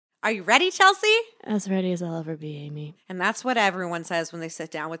Are you ready, Chelsea? As ready as I'll ever be, Amy. And that's what everyone says when they sit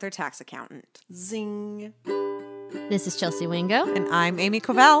down with their tax accountant. Zing. This is Chelsea Wingo. And I'm Amy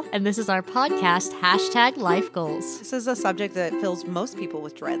Covell. And this is our podcast, #LifeGoals. This is a subject that fills most people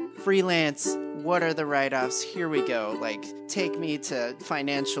with dread. Freelance. What are the write-offs? Here we go. Take me to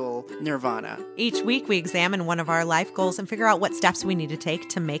financial nirvana. Each week, we examine one of our life goals and figure out what steps we need to take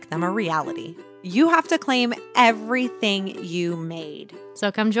to make them a reality. You have to claim everything you made.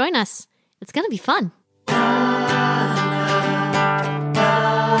 So come join us. It's going to be fun.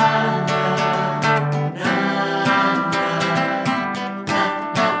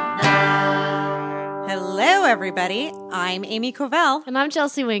 Hello, everybody. I'm Amy Covell. And I'm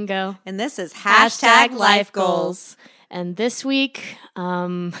Chelsea Wingo. And this is #LifeGoals. And this week,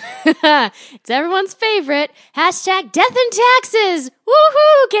 it's everyone's favorite, #Death and Taxes.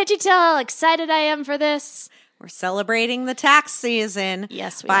 Woohoo! Can't you tell how excited I am for this? We're celebrating the tax season.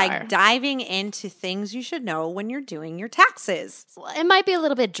 Yes, we by are. diving into things you should know when you're doing your taxes. Well, it might be a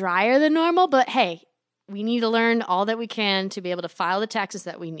little bit drier than normal, but hey, we need to learn all that we can to be able to file the taxes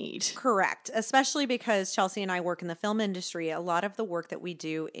that we need. Correct. Especially because Chelsea and I work in the film industry. A lot of the work that we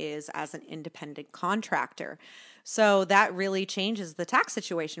do is as an independent contractor. So that really changes the tax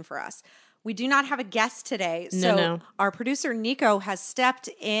situation for us. We do not have a guest today. So No. Our producer, Nico, has stepped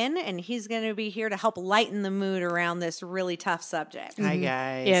in, and he's going to be here to help lighten the mood around this really tough subject. Hi,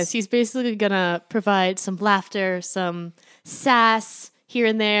 guys. Yes, he's basically going to provide some laughter, some sass here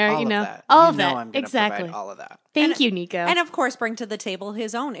and there, All you of know. that. All You of know that. I'm gonna Exactly. provide all of that. Thank you, Nico. And of course, bring to the table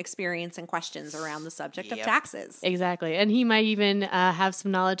his own experience and questions around the subject of Yep. taxes. Exactly. And he might even have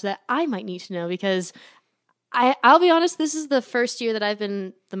some knowledge that I might need to know because I'll be honest, this is the first year that I've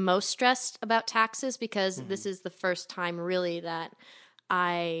been the most stressed about taxes because this is the first time really that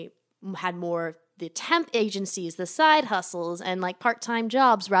I had more the temp agencies, the side hustles, and like part-time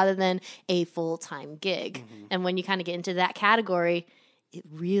jobs rather than a full-time gig. And when you kind of get into that category, it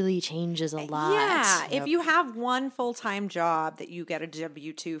really changes a lot. Yeah. If you have one full-time job that you get a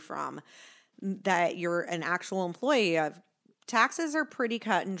W-2 from, that you're an actual employee of, taxes are pretty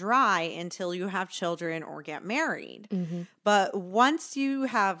cut and dry until you have children or get married. But once you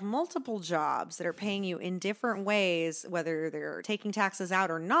have multiple jobs that are paying you in different ways, whether they're taking taxes out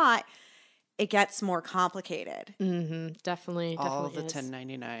or not, it gets more complicated. Definitely. All the is.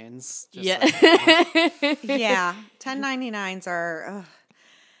 1099s. Yeah. Yeah. 1099s are...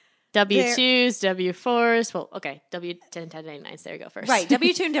 W-2s, W-4s. Well, okay. W-1099s. There you go first. Right.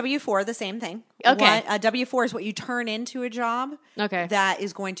 W-2 and W-4 are the same thing. Okay. A W-4 is what you turn into a job. Okay. That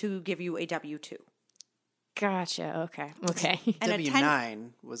is going to give you a W-2. Gotcha. Okay. And W-9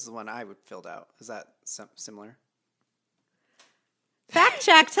 was the one I would filled out. Is that similar? Fact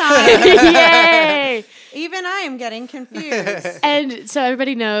check time. Yay! Even I am getting confused. And so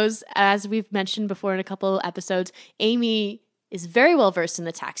everybody knows, as we've mentioned before in a couple of episodes, Amy is very well versed in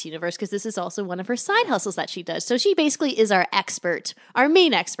the tax universe because this is also one of her side hustles that she does. So she basically is our expert, our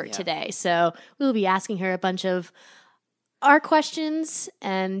main expert today. So we'll be asking her a bunch of our questions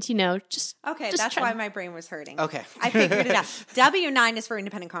and, just... Okay, just that's try- why my brain was hurting. Okay. I figured it out. W-9 is for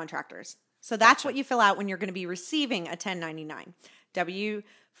independent contractors. So that's what you fill out when you're going to be receiving a 1099.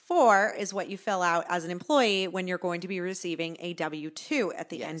 W-4 is what you fill out as an employee when you're going to be receiving a W-2 at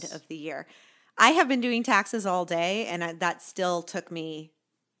the end of the year. I have been doing taxes all day, and that still took me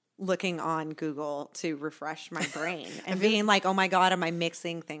looking on Google to refresh my brain and being like, oh my God, am I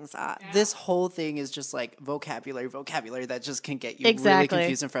mixing things up? This whole thing is just like vocabulary that just can get you really Exactly.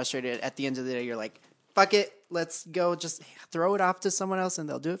 confused and frustrated. At the end of the day, you're like, fuck it, let's go just throw it off to someone else and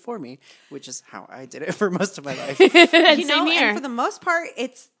they'll do it for me, which is how I did it for most of my life. And Same here. and for the most part,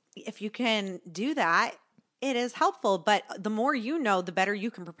 if you can do that, it is helpful. But the more you know, the better you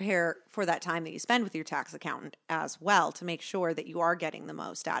can prepare for that time that you spend with your tax accountant as well to make sure that you are getting the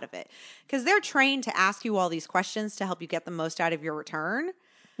most out of it. Because they're trained to ask you all these questions to help you get the most out of your return.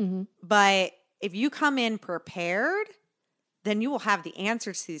 But if you come in prepared, then you will have the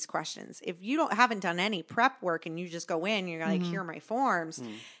answers to these questions. If you haven't done any prep work and you just go in, you're like, here are my forms.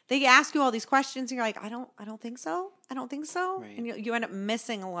 They ask you all these questions, and you're like, I don't think so. I don't think so. Right. And you end up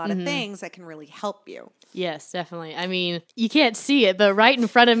missing a lot of things that can really help you. Yes, definitely. I mean, you can't see it, but right in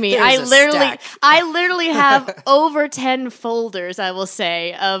front of me, There's a stack. I literally have over 10 folders, I will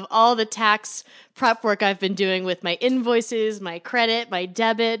say, of all the tax prep work I've been doing with my invoices, my credit, my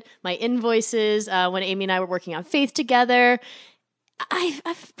debit, my invoices, when Amy and I were working on Faith together.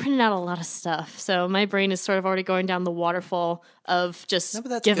 I've printed out a lot of stuff, so my brain is sort of already going down the waterfall of just No, but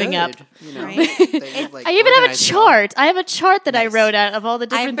that's giving good. up. You know, Right? that you've, like, I even have a organized it all. chart. I have a chart that I Nice. wrote out of all the I've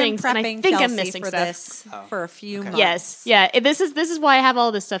different been things, and I prepping think I'm Kelsey missing for stuff. this Oh, for a few okay. months. Yes, yeah. This is why I have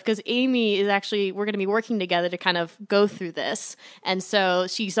all this stuff, because Amy is actually, we're going to be working together to kind of go through this, and so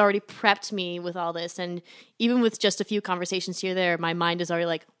she's already prepped me with all this, and even with just a few conversations here or there, my mind is already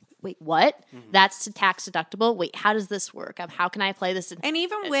like, wait, what? That's tax deductible. Wait, how does this work? How can I apply this? And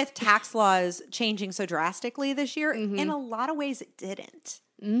even with tax laws changing so drastically this year, in a lot of ways it didn't.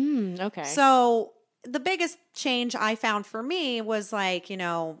 Okay. So the biggest change I found for me was like,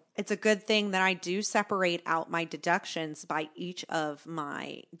 it's a good thing that I do separate out my deductions by each of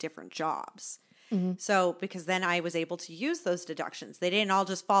my different jobs. So because then I was able to use those deductions. They didn't all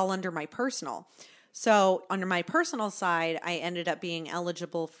just fall under my personal. So under my personal side, I ended up being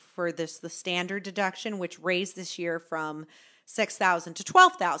eligible for the standard deduction, which raised this year from $6,000 to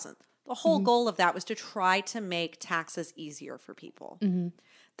 $12,000. The whole goal of that was to try to make taxes easier for people.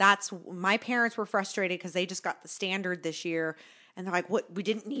 That's my parents were frustrated because they just got the standard this year. And they're like, what? We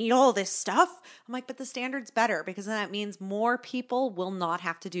didn't need all this stuff? I'm like, but the standard's better because then that means more people will not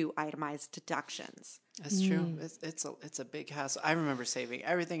have to do itemized deductions. That's true. It's a big hassle. I remember saving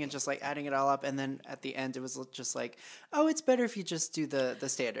everything and just like adding it all up, and then at the end it was just like, oh, it's better if you just do the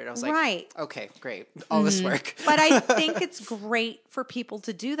standard. I was like, Right. okay, great, all this work. But I think it's great for people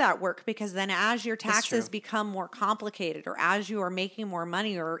to do that work because then as your taxes true. become more complicated or as you are making more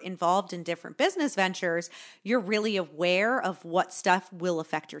money or involved in different business ventures, you're really aware of what stuff will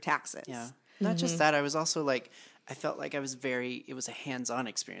affect your taxes. Yeah, not just that. I was also like, I felt like it was a hands-on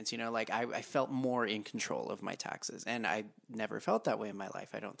experience, like I felt more in control of my taxes, and I never felt that way in my life,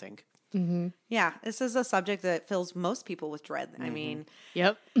 I don't think. Yeah, this is a subject that fills most people with dread. I mean,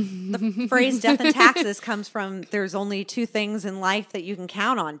 Yep. the phrase death and taxes comes from there's only two things in life that you can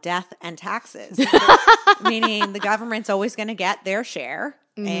count on, death and taxes. Meaning the government's always going to get their share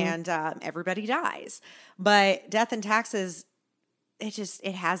and everybody dies. But death and taxes,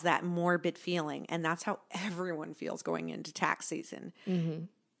 it has that morbid feeling. And that's how everyone feels going into tax season.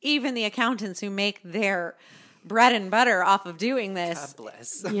 Even the accountants who make their bread and butter off of doing this. God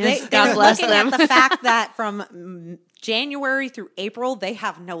bless. Yes, They're God bless looking them. at the fact that from January through April, they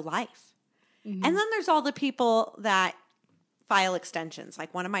have no life. And then there's all the people that file extensions.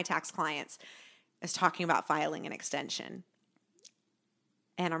 Like one of my tax clients is talking about filing an extension.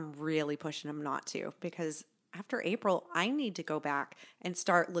 And I'm really pushing him not to because after April, I need to go back and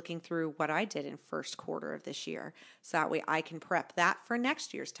start looking through what I did in first quarter of this year. So that way I can prep that for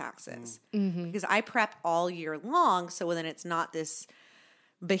next year's taxes. Because I prep all year long. So then it's not this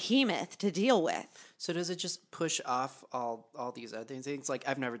behemoth to deal with. So does it just push off all these other things? Like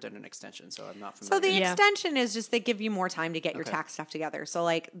I've never done an extension, so I'm not So familiar. the Yeah. extension is just they give you more time to get your tax stuff together. So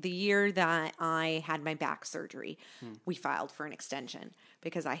like the year that I had my back surgery, we filed for an extension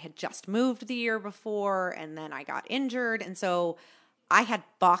because I had just moved the year before and then I got injured. And so I had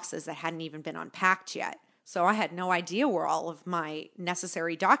boxes that hadn't even been unpacked yet. So I had no idea where all of my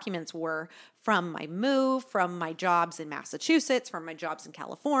necessary documents were from my move, from my jobs in Massachusetts, from my jobs in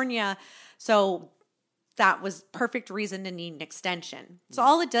California. So that was perfect reason to need an extension. So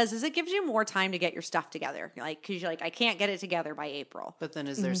all it does is it gives you more time to get your stuff together. Like, cause you're like, I can't get it together by April. But then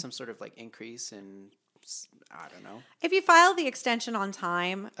is there some sort of like increase in, I don't know. If you file the extension on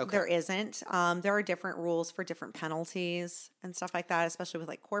time, Okay. there isn't. There are different rules for different penalties and stuff like that, especially with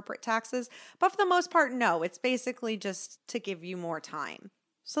like corporate taxes. But for the most part, no, it's basically just to give you more time.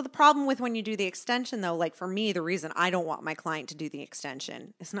 So the problem with when you do the extension though, like for me, the reason I don't want my client to do the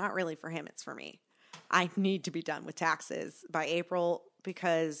extension is not really for him, it's for me. I need to be done with taxes by April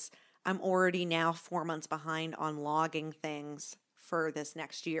because I'm already now 4 months behind on logging things for this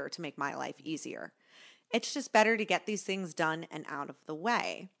next year to make my life easier. It's just better to get these things done and out of the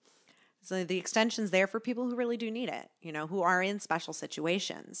way. So the extension's there for people who really do need it, who are in special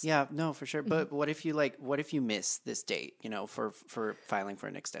situations. Yeah, no, for sure. But what if you miss this date, for filing for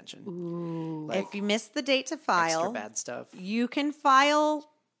an extension? Ooh. Like, if you miss the date to extra file, bad stuff. you can file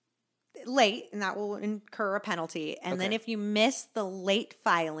late and that will incur a penalty. And then Okay. if you miss the late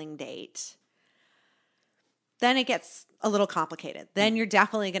filing date, then it gets a little complicated. Then you're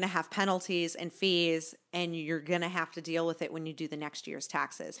definitely going to have penalties and fees, and you're going to have to deal with it when you do the next year's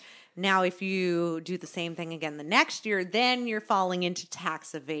taxes. Now, if you do the same thing again the next year, then you're falling into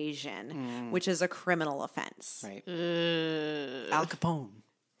tax evasion, which is a criminal offense. Right. Al Capone.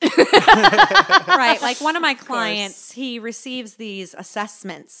 Right. Like one of my clients, he receives these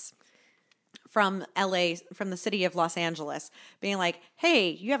assessments from LA, from the city of Los Angeles, being like, hey,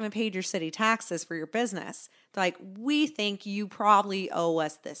 you haven't paid your city taxes for your business. They're like, we think you probably owe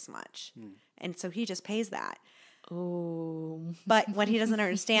us this much. And so he just pays that. Oh. But what he doesn't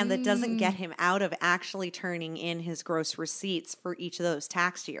understand, that doesn't get him out of actually turning in his gross receipts for each of those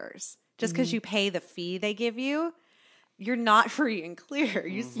tax years. Just because you pay the fee they give you, you're not free and clear.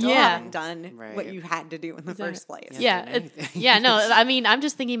 You still haven't done what you had to do in the first place. Yeah, no, I mean, I'm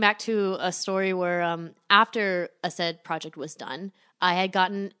just thinking back to a story where after a said project was done, I had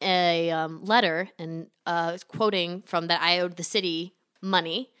gotten a letter and quoting from that I owed the city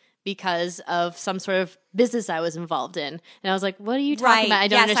money because of some sort of business I was involved in. And I was like, what are you talking about? I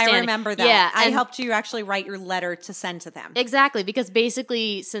don't understand. I remember that. Yeah, I helped you actually write your letter to send to them. Exactly, because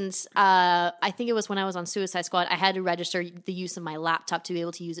basically since I think it was when I was on Suicide Squad, I had to register the use of my laptop to be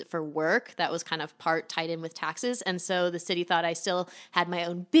able to use it for work. That was kind of part tied in with taxes. And so the city thought I still had my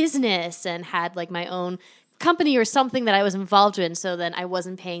own business and had like my own company or something that I was involved in. So then I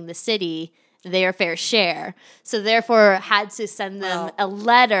wasn't paying the city their fair share. So therefore had to send them a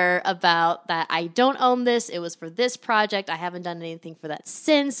letter about that I don't own this. It was for this project. I haven't done anything for that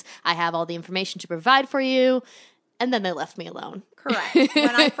since. I have all the information to provide for you. And then they left me alone. Correct.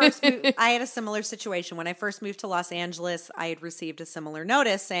 When I first moved, I had a similar situation. When I first moved to Los Angeles, I had received a similar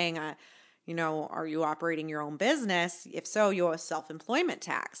notice saying, are you operating your own business? If so, you owe a self-employment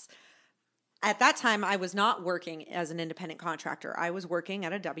tax. At that time, I was not working as an independent contractor. I was working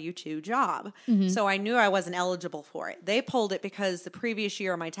at a W-2 job. So I knew I wasn't eligible for it. They pulled it because the previous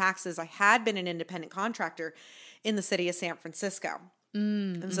year of my taxes, I had been an independent contractor in the city of San Francisco.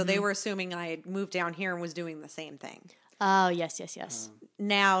 And so they were assuming I had moved down here and was doing the same thing. Oh, yes.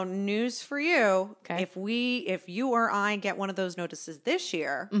 Now, news for you. Okay. If you or I get one of those notices this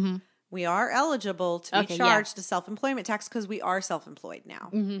year, we are eligible to be charged a self-employment tax because we are self-employed now.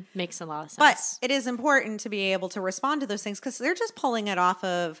 Makes a lot of sense. But it is important to be able to respond to those things because they're just pulling it off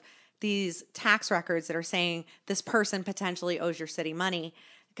of these tax records that are saying this person potentially owes your city money.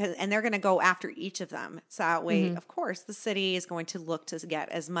 And they're going to go after each of them. So that way, of course, the city is going to look to get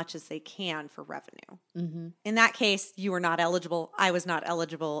as much as they can for revenue. In that case, you were not eligible. I was not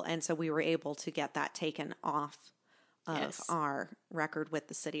eligible. And so we were able to get that taken off of our record with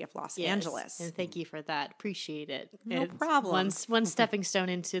the city of Los Angeles. And thank you for that. Appreciate it. No problem. One stepping stone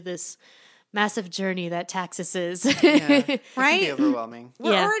into this massive journey that taxes is. Right? It can be overwhelming.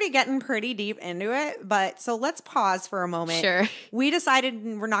 We're already getting pretty deep into it, but so let's pause for a moment. Sure. We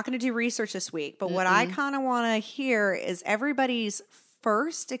decided we're not going to do research this week, but what I kind of want to hear is everybody's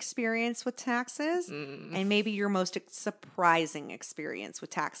first experience with taxes and maybe your most surprising experience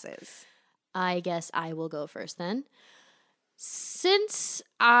with taxes. I guess I will go first then. Since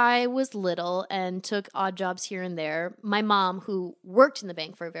I was little and took odd jobs here and there, my mom, who worked in the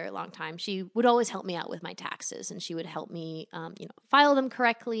bank for a very long time, she would always help me out with my taxes, and she would help me, file them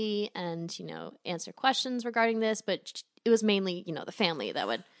correctly and, answer questions regarding this. But it was mainly, the family that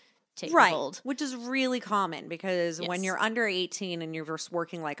would take hold. Which is really common because when you're under 18 and you're just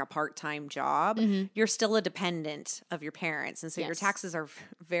working like a part-time job, you're still a dependent of your parents. And so your taxes are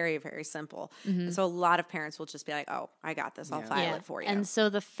very, very simple. And so a lot of parents will just be like, oh, I got this. I'll file it for you. And so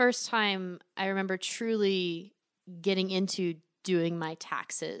the first time I remember truly getting into doing my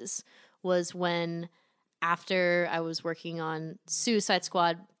taxes was when after I was working on Suicide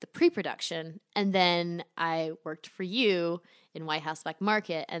Squad, the pre-production, and then I worked for you in White House Black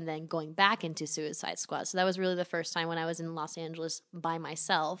Market, and then going back into Suicide Squad. So that was really the first time when I was in Los Angeles by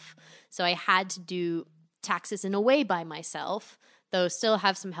myself. So I had to do taxes in a way by myself, though still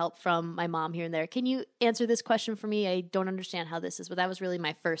have some help from my mom here and there. Can you answer this question for me? I don't understand how this is, but that was really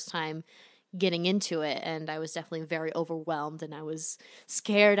my first time getting into it, and I was definitely very overwhelmed, and I was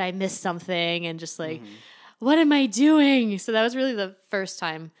scared I missed something, and just like, what am I doing? So that was really the first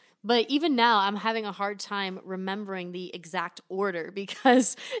time. But even now, I'm having a hard time remembering the exact order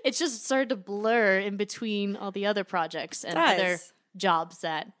because it just started to blur in between all the other projects and other jobs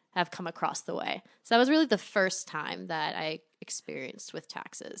that have come across the way. So that was really the first time that I experienced with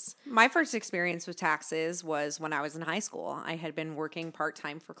taxes. My first experience with taxes was when I was in high school. I had been working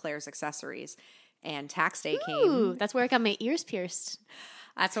part-time for Claire's Accessories, and tax day came. That's where I got my ears pierced.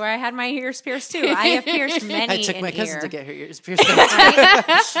 That's where I had my ears pierced too. I have pierced many. I took my cousin ear. to get her ears pierced.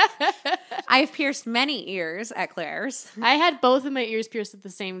 I have pierced many ears at Claire's. I had both of my ears pierced at the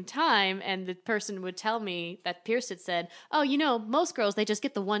same time, and the person would tell me that pierced it said, "Oh, most girls, they just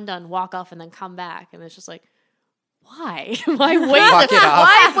get the one done, walk off, and then come back." And it's just like, why? Why wait?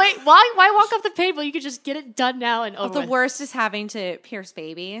 Why walk off the painful? You could just get it done now and over. The worst is having to pierce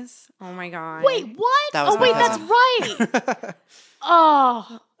babies. Oh my god. Wait, what? That was that's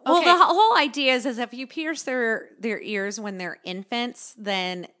right. Well, Okay. the whole idea is if you pierce their ears when they're infants,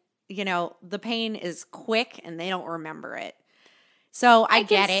 then the pain is quick and they don't remember it. So I can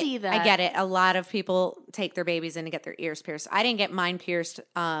get it. see that. I get it. A lot of people take their babies in to get their ears pierced. I didn't get mine pierced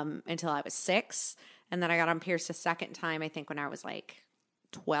until I was 6, and then I got them pierced a second time. I think when I was like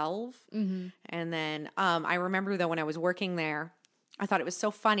 12, and then I remember though when I was working there, I thought it was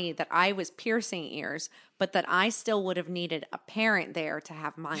so funny that I was piercing ears, but that I still would have needed a parent there to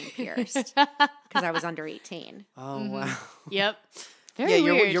have mine pierced because I was under 18. Oh wow. Yep. Very Yeah,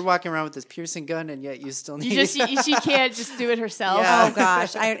 weird. you're walking around with this piercing gun, and yet you still need. she can't just do it herself. Yeah. Oh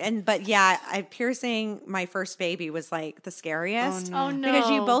gosh, I piercing my first baby was like the scariest. Oh no. Because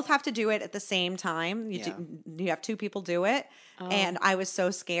you both have to do it at the same time. Yeah. You have 2 people do it, and I was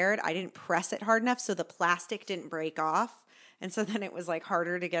so scared I didn't press it hard enough, so the plastic didn't break off. And so then it was like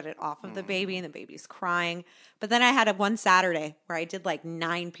harder to get it off of the baby, and the baby's crying. But then I had one Saturday where I did like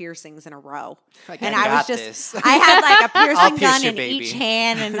 9 piercings in a row. Like, and I I was got just, this. I had like a I'll piercing pierce gun your in baby. each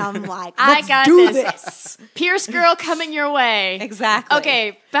hand, and I'm like, I let's got do this. this. Pierce girl coming your way. Exactly.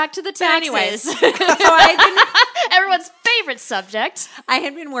 Okay, back to the So taxes. anyways, so Everyone's favorite subject. I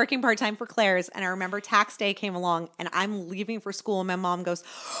had been working part-time for Claire's, and I remember tax day came along, and I'm leaving for school, and my mom goes,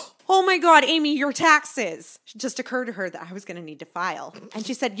 "Oh my God, Amy, your taxes." It just occurred to her that I was going to need to file. And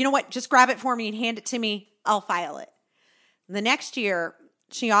she said, "You know what? Just grab it for me and hand it to me. I'll file it." The next year,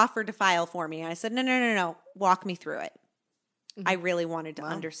 she offered to file for me. And I said, no. Walk me through it. I really wanted to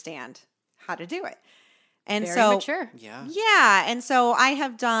understand how to do it. And Very so, mature. Yeah. yeah. And so I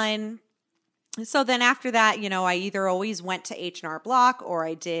have done, so then after that, I either always went to H&R Block or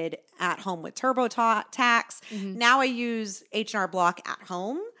I did at home with TurboTax. Now I use H&R Block at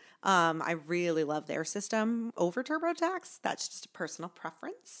home. I really love their system over TurboTax. That's just a personal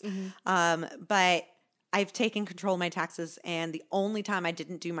preference. But I've taken control of my taxes, and the only time I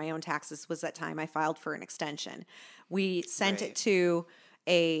didn't do my own taxes was that time I filed for an extension. We sent Right. it to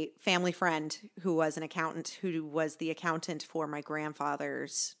a family friend who was an accountant, who was the accountant for my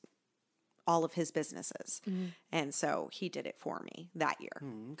grandfather's, all of his businesses. And so he did it for me that year.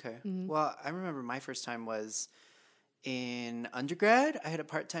 Okay. Well, I remember my first time was in undergrad. I had a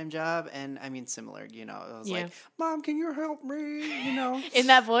part-time job, and I mean, similar. I was like, "Mom, can you help me?" In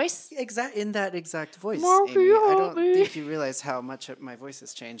that voice? In that exact voice. Mom, can Amy. you I help don't me? think you realize how much my voice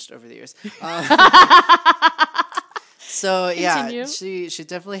has changed over the years. So yeah, Continue. she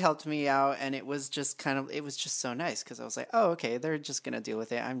definitely helped me out, and it was just so nice because I was like, oh, okay, they're just gonna deal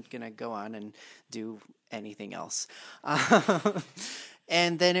with it. I'm gonna go on and do anything else.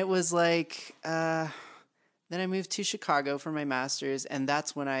 And then it was like, then I moved to Chicago for my master's, and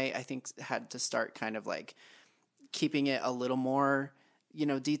that's when I think had to start kind of like keeping it a little more,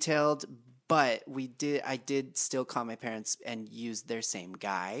 detailed. But I did still call my parents and use their same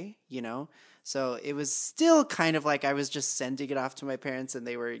guy, So it was still kind of like I was just sending it off to my parents and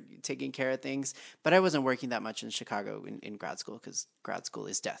they were taking care of things. But I wasn't working that much in Chicago in grad school because grad school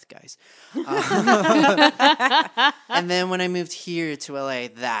is death, guys. And then when I moved here to LA,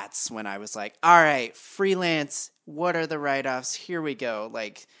 that's when I was like, all right, freelance, what are the write-offs? Here we go.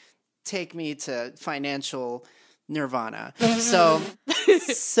 Like, take me to financial nirvana.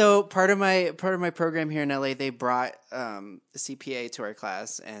 So part of my program here in LA, they brought a CPA to our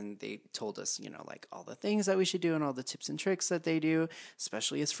class, and they told us, like all the things that we should do and all the tips and tricks that they do,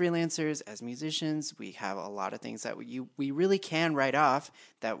 especially as freelancers, as musicians. We have a lot of things that we really can write off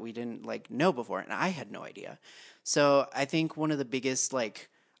that we didn't know before, and I had no idea. So I think one of the biggest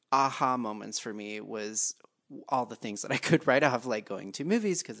aha moments for me was all the things that I could write off, like going to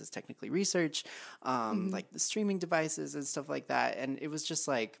movies because it's technically research, like the streaming devices and stuff like that. And it was just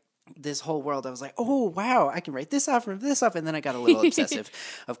like this whole world. I was like, oh, wow, I can write this off and this off. And then I got a little obsessive,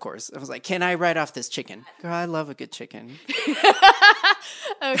 of course. I was like, can I write off this chicken? Girl, I love a good chicken.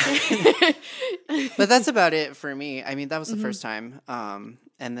 Okay. But that's about it for me. I mean, that was the first time. And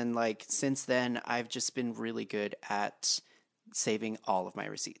then since then, I've just been really good at saving all of my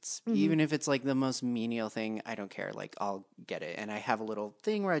receipts. Even if it's the most menial thing, I don't care. I'll get it. And I have a little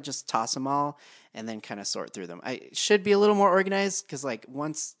thing where I just toss them all and then kind of sort through them. I should be a little more organized because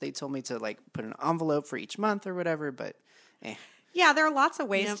once they told me to put an envelope for each month or whatever, but Yeah, there are lots of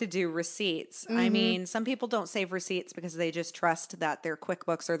ways to do receipts. I mean, some people don't save receipts because they just trust that their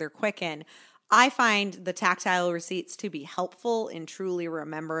QuickBooks or their Quicken. I find the tactile receipts to be helpful in truly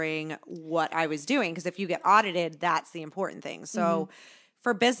remembering what I was doing, because if you get audited, that's the important thing. So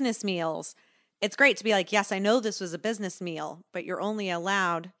for business meals, it's great to be like, yes, I know this was a business meal, but you're only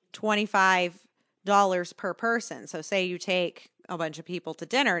allowed $25 per person. So say you take a bunch of people to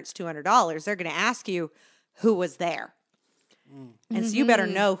dinner, it's $200. They're going to ask you who was there. And so you better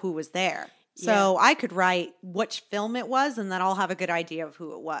know who was there. So I could write which film it was, and then I'll have a good idea of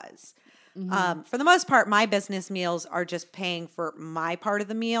who it was. For the most part, my business meals are just paying for my part of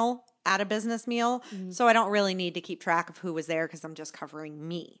the meal at a business meal. So I don't really need to keep track of who was there because I'm just covering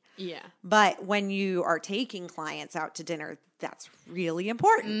me. Yeah. But when you are taking clients out to dinner, that's really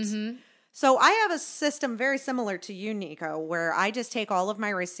important. So I have a system very similar to you, Nico, where I just take all of my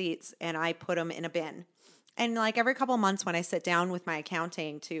receipts and I put them in a bin. And like every couple months when I sit down with my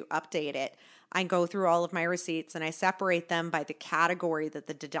accounting to update it, I go through all of my receipts and I separate them by the category that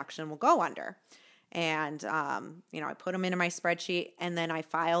the deduction will go under. And, I put them into my spreadsheet and then I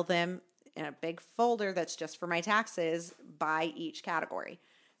file them in a big folder that's just for my taxes by each category.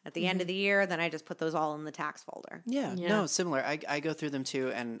 At the end of the year, then I just put those all in the tax folder. Yeah, no, similar. I go through them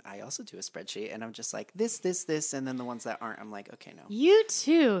too, and I also do a spreadsheet, and I'm just like, this, and then the ones that aren't, I'm like, okay, no. You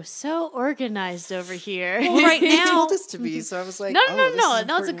too, so organized over here. Well, right You now, told us to be, so I was like, No, this is no,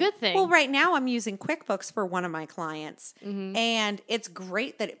 it's a important. good thing. well, right now I'm using QuickBooks for one of my clients, and it's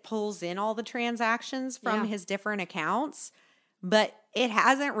great that it pulls in all the transactions from his different accounts, but it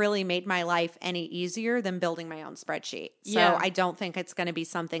hasn't really made my life any easier than building my own spreadsheet. So I don't think it's going to be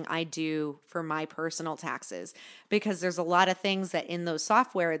something I do for my personal taxes because there's a lot of things that in those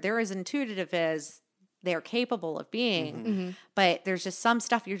software, they're as intuitive as they're capable of being. But there's just some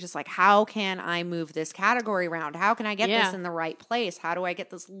stuff you're just like, how can I move this category around? How can I get this in the right place? How do I get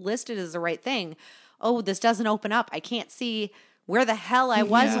this listed as the right thing? Oh, this doesn't open up. I can't see where the hell I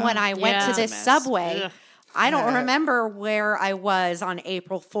was when I went to It's a this mess. Subway. Ugh. I don't remember where I was on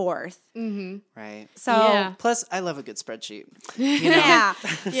April 4th. Right. So, Plus, I love a good spreadsheet. yeah.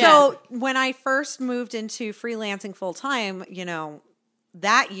 So, when I first moved into freelancing full time,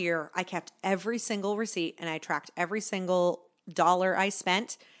 that year I kept every single receipt and I tracked every single dollar I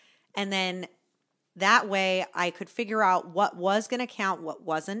spent. And then that way I could figure out what was going to count, what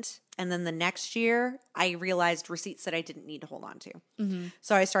wasn't. And then the next year I realized receipts that I didn't need to hold on to.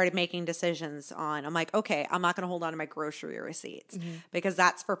 So I started making decisions I'm like, okay, I'm not going to hold on to my grocery receipts because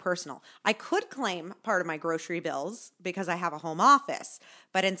that's for personal. I could claim part of my grocery bills because I have a home office,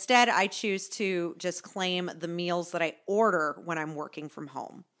 but instead I choose to just claim the meals that I order when I'm working from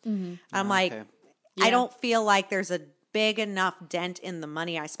home. I'm like, I don't feel like there's a big enough dent in the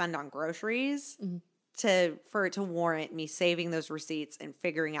money I spend on groceries for it to warrant me saving those receipts and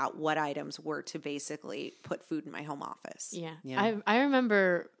figuring out what items were to basically put food in my home office. Yeah. I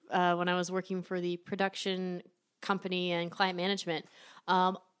remember when I was working for the production company and client management,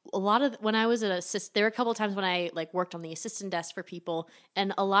 a lot of when I was an assist, there were a couple of times when I worked on the assistant desk for people,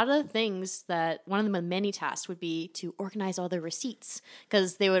 and a lot of the things that one of the many tasks would be to organize all their receipts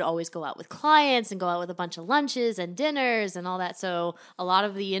because they would always go out with clients and go out with a bunch of lunches and dinners and all that. So a lot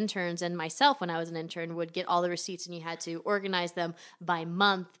of the interns and myself, when I was an intern, would get all the receipts, and you had to organize them by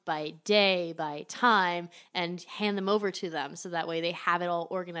month, by day, by time, and hand them over to them so that way they have it all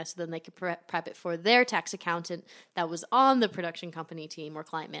organized. So then they could prep it for their tax accountant that was on the production company team or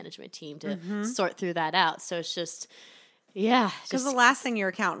client management team to sort through that out. So it's just, Because the last thing your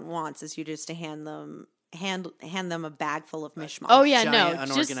accountant wants is you just to hand them a bag full of mishmash. Oh yeah, Giant, no,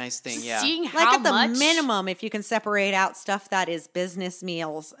 unorganized just thing, yeah. seeing Like how at the much minimum, if you can separate out stuff that is business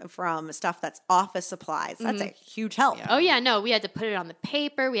meals from stuff that's office supplies, that's a huge help. Oh yeah, no, we had to put it on the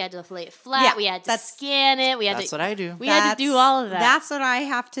paper, we had to lay it flat, Yeah, we had to scan it, we had That's to. what I do. We had to do all of that. That's what I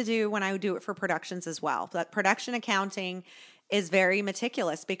have to do when I do it for productions as well. But production accounting is very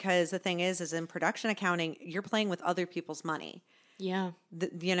meticulous because the thing is in production accounting, you're playing with other people's money. Yeah.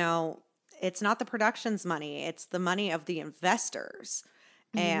 It's not the production's money; it's the money of the investors,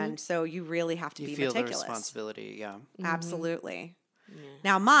 and so you really have to You be feel meticulous. the responsibility, yeah. Absolutely.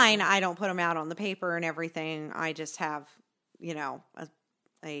 Now, mine, I don't put them out on the paper and everything. I just have,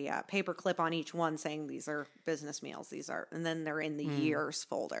 a paper clip on each one saying these are business meals. And then they're in the years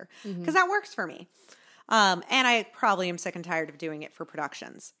folder because that works for me. And I probably am sick and tired of doing it for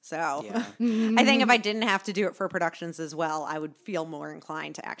productions. So I think if I didn't have to do it for productions as well, I would feel more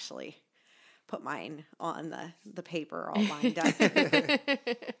inclined to actually put mine on the paper all lined up.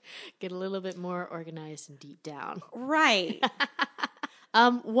 Get a little bit more organized and deep down. Right.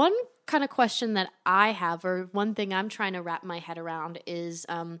 One kind of question that I have, or one thing I'm trying to wrap my head around, is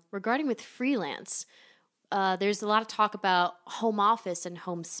regarding with freelance. There's a lot of talk about home office and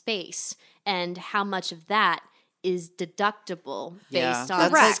home space and how much of that is deductible based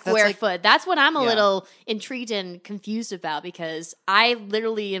on square foot. That's what I'm a little intrigued and confused about because I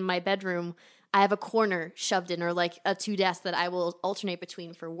literally in my bedroom, I have a corner shoved in or like a 2 desks that I will alternate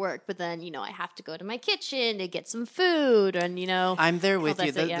between for work. But then, I have to go to my kitchen to get some food and, I'm there with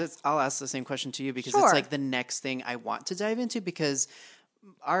you. that's it, yeah. I'll ask the same question to you because Sure. it's like the next thing I want to dive into because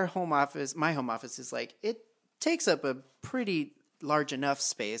my home office is like, it takes up a pretty large enough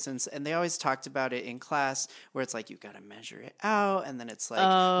space. And they always talked about it in class where it's like, you got to measure it out. And then it's like,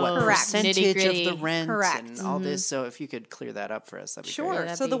 what Correct. percentage of Nitty-gritty. the rent Correct. and all this. So if you could clear that up for us, that'd be Sure. great.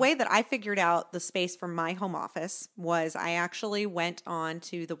 that'd So the be- way that I figured out the space for my home office was I actually went on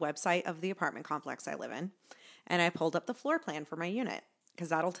to the website of the apartment complex I live in, and I pulled up the floor plan for my unit because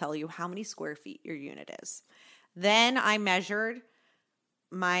that'll tell you how many square feet your unit is. Then I measured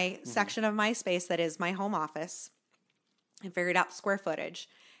my section of my space that is my home office and figured out the square footage.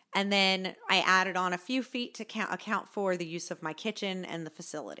 And then I added on a few feet to account for the use of my kitchen and the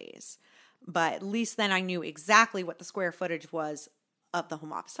facilities. But at least then I knew exactly what the square footage was of the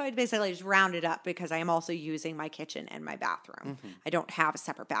home office. So I basically just rounded up because I am also using my kitchen and my bathroom. I don't have a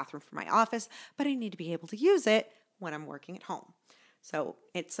separate bathroom for my office, but I need to be able to use it when I'm working at home. So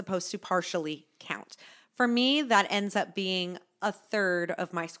it's supposed to partially count. For me, that ends up being a third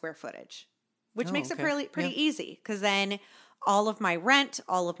of my square footage, which makes okay. it pretty easy because then all of my rent,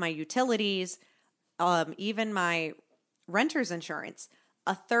 all of my utilities, even my renter's insurance,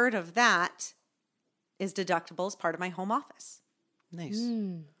 a third of that is deductible as part of my home office. Nice.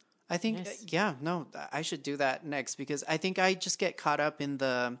 I think, I should do that next because I think I just get caught up in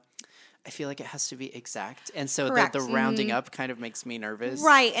I feel like it has to be exact. And so Correct. the rounding up kind of makes me nervous.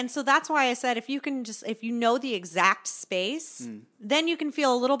 Right. And so that's why I said if you know the exact space, then you can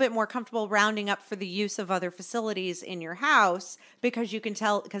feel a little bit more comfortable rounding up for the use of other facilities in your house because you can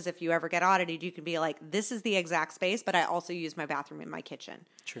tell, because if you ever get audited, you can be like, this is the exact space, but I also use my bathroom in my kitchen.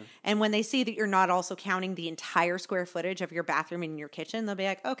 True. And when they see that you're not also counting the entire square footage of your bathroom in your kitchen, they'll be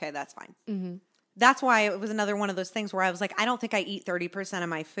like, okay, that's fine. Mm-hmm. That's why it was another one of those things where I was like, I don't think I eat 30% of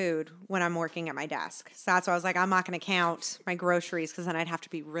my food when I'm working at my desk. So that's why I was like, I'm not going to count my groceries because then I'd have to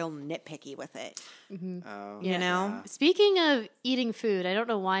be real nitpicky with it. Oh, You know? Speaking of eating food, I don't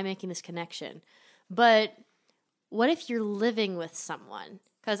know why I'm making this connection, but what if you're living with someone?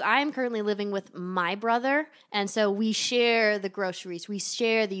 Because I'm currently living with my brother, and so we share the groceries, we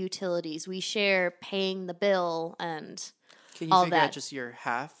share the utilities, we share paying the bill, and Can you all figure that. out just your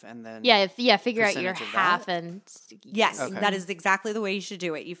half and then figure out your percentage of half that? and Yes, Okay. that is exactly the way you should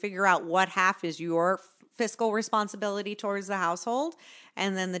do it. You figure out what half is your fiscal responsibility towards the household,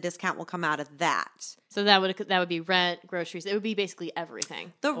 and then the discount will come out of that. So that would be rent, groceries. It would be basically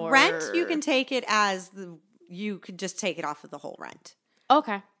everything. The rent, you can take it as you could just take it off of the whole rent.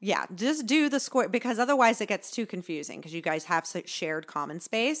 Okay. Yeah, just do the square because otherwise it gets too confusing because you guys have shared common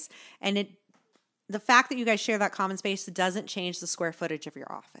space, and the fact that you guys share that common space doesn't change the square footage of your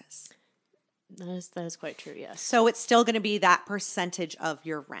office. That is quite true. Yes. So it's still going to be that percentage of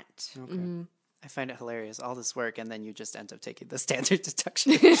your rent. Okay. I find it hilarious, all this work, and then you just end up taking the standard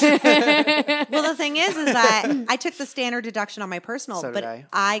deduction. Well, the thing is that I took the standard deduction on my personal, So but did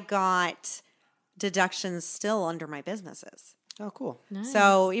I got deductions still under my businesses. Oh, cool. Nice.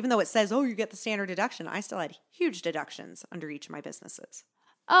 So even though it says, oh, you get the standard deduction, I still had huge deductions under each of my businesses.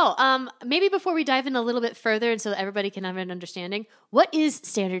 Oh, maybe before we dive in a little bit further, and so that everybody can have an understanding, what is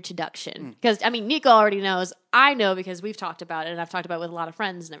standard deduction? Because Nico already knows. I know because we've talked about it, and I've talked about it with a lot of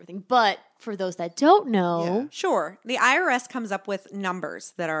friends and everything. But for those that don't know, Sure. The IRS comes up with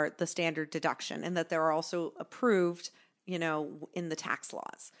numbers that are the standard deduction and that they're also approved, in the tax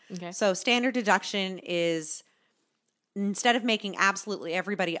laws. Okay. So standard deduction is instead of making absolutely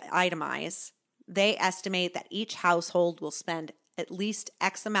everybody itemize, they estimate that each household will spend at least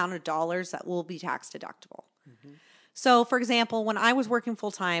X amount of dollars that will be tax deductible. So, for example, when I was working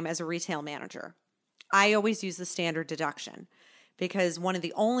full time as a retail manager, I always use the standard deduction because one of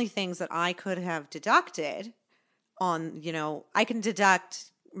the only things that I could have deducted on, I can deduct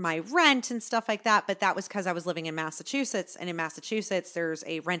my rent and stuff like that, but that was because I was living in Massachusetts, and in Massachusetts, there's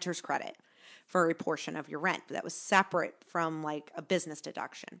a renter's credit for a portion of your rent that was separate from like a business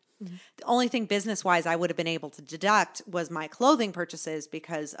deduction. The only thing business-wise I would have been able to deduct was my clothing purchases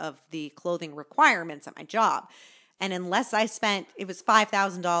because of the clothing requirements at my job. And unless I spent, it was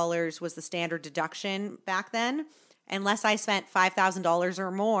 $5,000 was the standard deduction back then. Unless I spent $5,000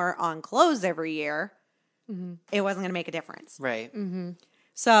 or more on clothes every year, it wasn't going to make a difference. Right.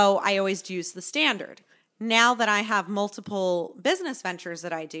 So I always use the standard. Now that I have multiple business ventures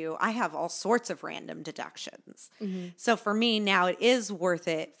that I do, I have all sorts of random deductions. So for me, now it is worth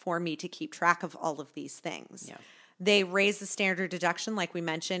it for me to keep track of all of these things. Yeah. They raised the standard deduction, like we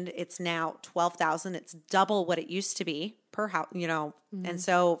mentioned. It's now $12,000. It's double what it used to be per house, And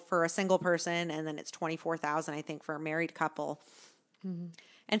so for a single person, and then it's $24,000, I think, for a married couple.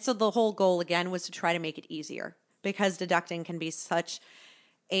 And so the whole goal again was to try to make it easier because deducting can be such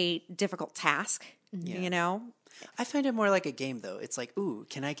a difficult task. I find it more like a game, though. It's like, ooh,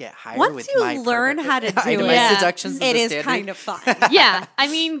 can I get higher Once with you my learn how to do itemized it, deductions? than it the is standard? kind of fun. Yeah, I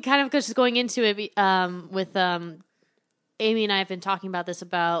mean, kind of just going into it with Amy and I have been talking about this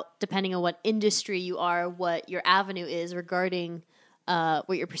about depending on what industry you are, what your avenue is regarding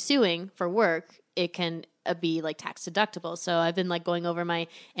what you're pursuing for work, it can be like tax deductible. So I've been like going over my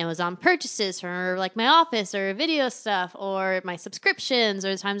Amazon purchases for like my office or video stuff or my subscriptions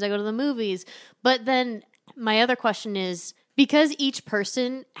or the times I go to the movies. But then my other question is, because each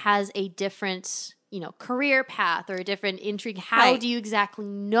person has a different, career path or a different intrigue, how Right. do you exactly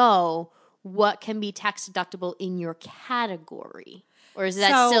know what can be tax deductible in your category? Or is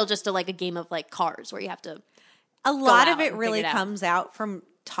that So- still just like a game of like cars where you have to A lot out of it and really figure it out. comes out from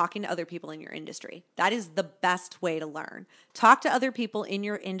talking to other people in your industry. That is the best way to learn. Talk to other people in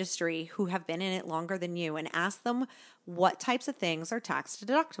your industry who have been in it longer than you and ask them what types of things are tax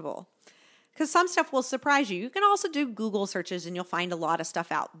deductible. Because some stuff will surprise you. You can also do Google searches and you'll find a lot of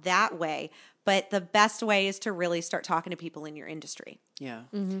stuff out that way. But the best way is to really start talking to people in your industry. Yeah.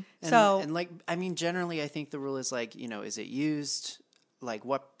 So- and like, I mean, generally, I think the rule is like, is it used? Like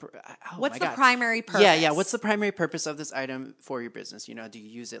What's my the God. primary purpose? Yeah. What's the primary purpose of this item for your business? Do you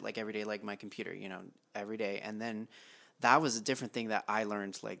use it like every day, like my computer, every day? And then that was a different thing that I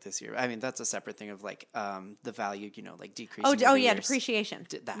learned like this year. I mean, that's a separate thing of like the value, like decreasing. Oh over yeah, years. depreciation.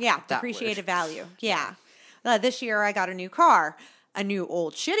 that Yeah, word. depreciated value. Yeah. This year I got a new car, a new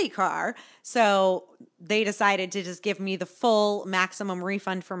old shitty car. So they decided to just give me the full maximum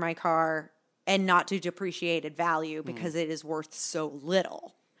refund for my car and not do depreciated value because it is worth so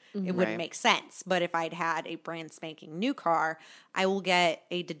little. It wouldn't Right. make sense. But if I'd had a brand spanking new car, I will get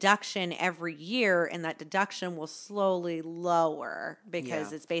a deduction every year, and that deduction will slowly lower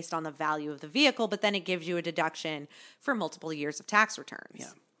because Yeah. it's based on the value of the vehicle, but then it gives you a deduction for multiple years of tax returns.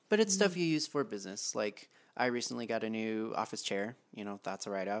 Yeah. But it's stuff you use for business. Like I recently got a new office chair, that's a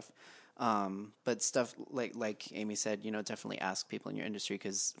write-off. But stuff like Amy said, definitely ask people in your industry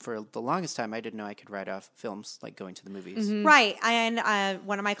because for the longest time I didn't know I could write off films like going to the movies. Right. And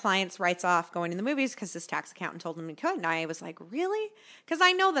one of my clients writes off going to the movies because his tax accountant told him he could. And I was like, really? Because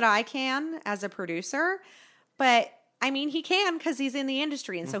I know that I can as a producer, but I mean, he can because he's in the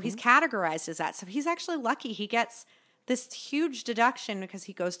industry. And so he's categorized as that. So he's actually lucky. He gets this huge deduction because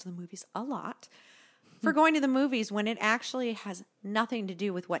he goes to the movies a lot for going to the movies when it actually has nothing to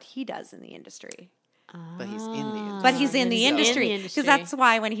do with what he does in the industry. But he's in the industry. But he's in the he's in the industry. industry. Because that's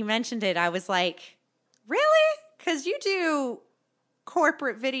why when he mentioned it, I was like, really? Because you do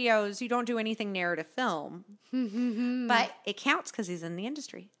corporate videos, you don't do anything narrative film. But it counts because he's in the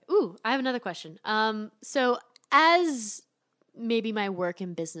industry. Ooh, I have another question. So as maybe my work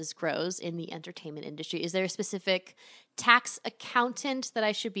and business grows in the entertainment industry, is there a specific tax accountant that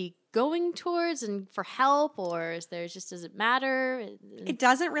I should be going towards and for help, or does it matter? It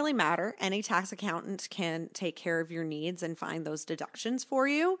doesn't really matter. Any tax accountant can take care of your needs and find those deductions for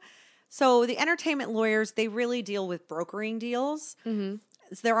you. So the entertainment lawyers, they really deal with brokering deals. So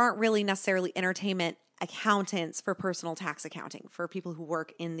there aren't really necessarily entertainment accountants for personal tax accounting for people who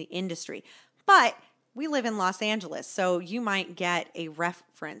work in the industry. But we live in Los Angeles, so you might get a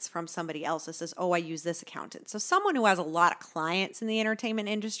reference from somebody else that says, oh, I use this accountant. So someone who has a lot of clients in the entertainment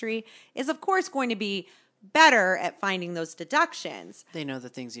industry is, of course, going to be better at finding those deductions. They know the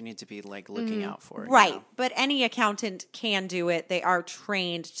things you need to be like looking out for. Right. But any accountant can do it. They are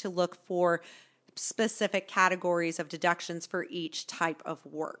trained to look for specific categories of deductions for each type of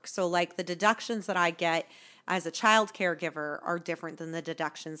work. So like the deductions that I get as a child caregiver are different than the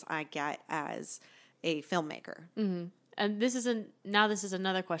deductions I get as a filmmaker. And this is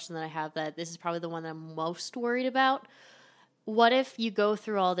another question that I have, that this is probably the one that I'm most worried about. What if you go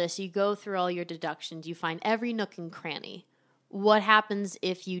through all this, you go through all your deductions, you find every nook and cranny? What happens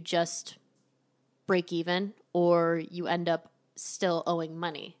if you just break even or you end up still owing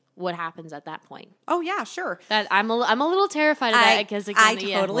money? What happens at that point? Oh yeah, sure. That I'm a little terrified of that because I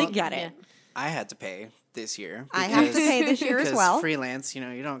totally get it. I had to pay this year. I have to pay this year as because well. freelance, you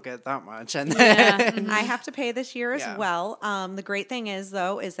don't get that much. And I have to pay this year as Yeah. well. The great thing is,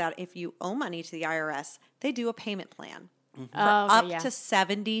 though, is that if you owe money to the IRS, they do a payment plan for up to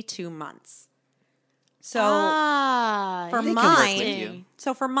 72 months. So for They can work with mine,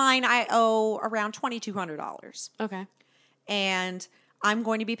 you. for mine, I owe around $2,200, Okay. and I'm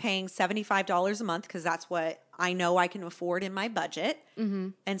going to be paying $75 a month because that's what I know I can afford in my budget. Mm-hmm.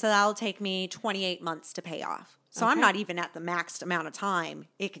 And so that'll take me 28 months to pay off. So I'm not even at the maxed amount of time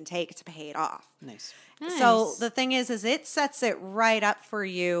it can take to pay it off. Nice. So the thing is it sets it right up for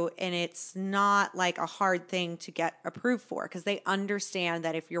you, and it's not like a hard thing to get approved for, because they understand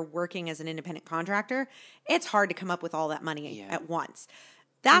that if you're working as an independent contractor, it's hard to come up with all that money at once.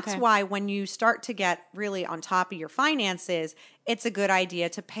 That's why when you start to get really on top of your finances, it's a good idea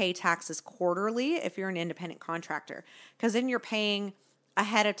to pay taxes quarterly if you're an independent contractor, because then you're paying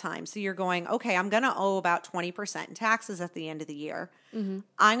ahead of time. So you're going, okay, I'm going to owe about 20% in taxes at the end of the year. Mm-hmm.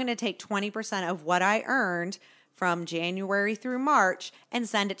 I'm going to take 20% of what I earned from January through March and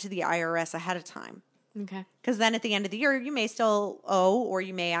send it to the IRS ahead of time. Okay. Because then at the end of the year, you may still owe, or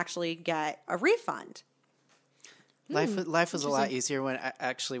you may actually get a refund. Life was a lot easier when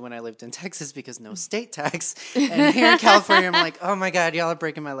I lived in Texas, because no state tax. And here in California, I'm like, oh my God, y'all are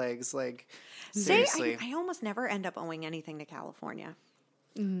breaking my legs. Like, seriously. I almost never end up owing anything to California.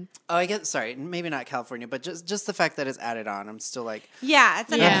 Mm-hmm. Oh, I guess, sorry, maybe not California, but just the fact that it's added on, I'm still like... Yeah,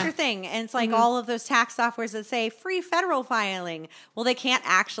 it's an extra thing. And it's like all of those tax softwares that say free federal filing. Well, they can't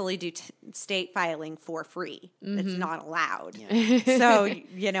actually do state filing for free. It's not allowed. Yeah. So,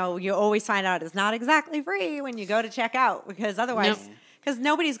 you always find out it's not exactly free when you go to check out, because otherwise... Nope. Because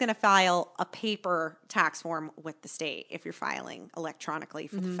nobody's going to file a paper tax form with the state if you're filing electronically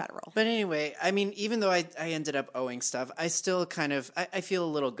for the federal. But anyway, I mean, even though I ended up owing stuff, I still kind of, I feel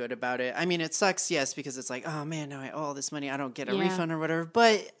a little good about it. I mean, it sucks, yes, because it's like, oh man, now I owe all this money, I don't get a refund or whatever.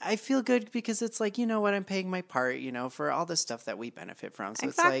 But I feel good because it's like, you know what, I'm paying my part, for all the stuff that we benefit from. So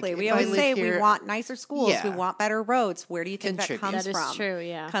Exactly. It's like, we always say we want nicer schools, we want better roads. Where do you think that comes from? That is true,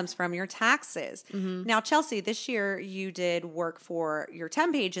 yeah. Comes from your taxes. Now, Chelsea, this year you did work for your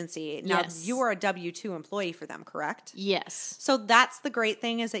temp agency. Now, you are a W-2 employee for them, correct? Yes. So that's the great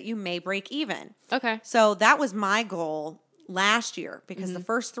thing, is that you may break even. Okay. So that was my goal last year, because the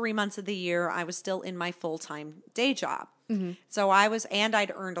first 3 months of the year I was still in my full-time day job. So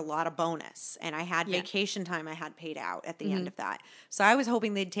I'd earned a lot of bonus, and I had vacation time I had paid out at the end of that. So I was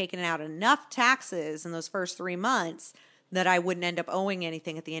hoping they'd taken out enough taxes in those first 3 months that I wouldn't end up owing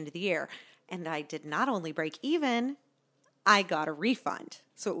anything at the end of the year. And I did not only break even, I got a refund.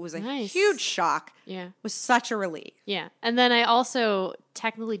 So it was a huge shock. Yeah. It was such a relief. Yeah. And then I also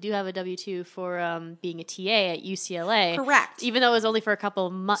technically do have a W-2 for being a TA at UCLA. Correct. Even though it was only for a couple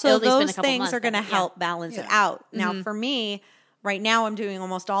of months. So those things are going to help balance it out. Now, for me, right now I'm doing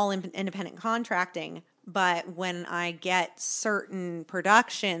almost all independent contracting. But when I get certain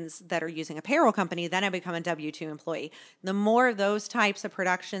productions that are using a payroll company, then I become a W-2 employee. The more of those types of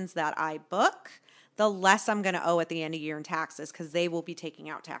productions that I book, the less I'm going to owe at the end of year in taxes, because they will be taking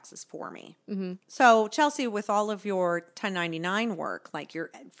out taxes for me. So, Chelsea, with all of your 1099 work, like your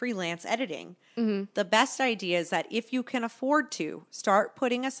freelance editing, the best idea is that if you can afford to, start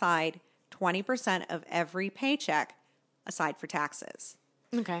putting aside 20% of every paycheck aside for taxes.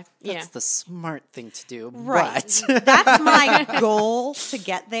 Okay. That's the smart thing to do. Right. But That's my goal to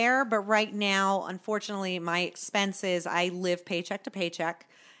get there. But right now, unfortunately, my expenses, I live paycheck to paycheck.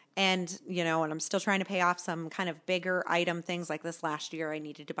 And, and I'm still trying to pay off some kind of bigger item things. Like this last year, I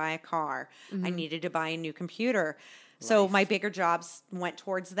needed to buy a car. I needed to buy a new computer. So my bigger jobs went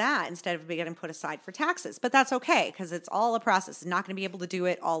towards that instead of getting put aside for taxes. But that's okay, because it's all a process. I'm not going to be able to do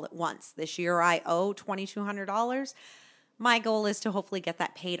it all at once. This year, I owe $2,200. My goal is to hopefully get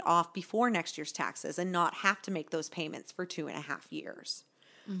that paid off before next year's taxes and not have to make those payments for 2.5 years.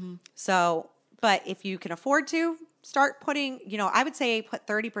 So, but if you can afford to, start putting, I would say put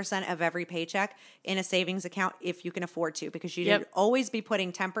 30% of every paycheck in a savings account if you can afford to, because you should always be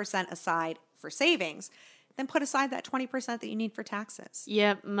putting 10% aside for savings. Then put aside that 20% that you need for taxes.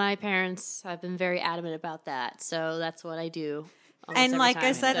 Yep, my parents have been very adamant about that, so that's what I do. And like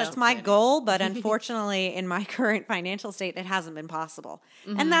I said, it's my goal, but unfortunately, in my current financial state, it hasn't been possible.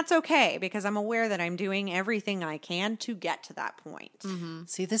 And that's okay, because I'm aware that I'm doing everything I can to get to that point.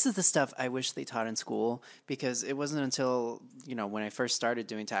 See, this is the stuff I wish they taught in school, because it wasn't until, when I first started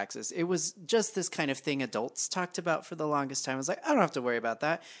doing taxes, it was just this kind of thing adults talked about for the longest time. I was like, I don't have to worry about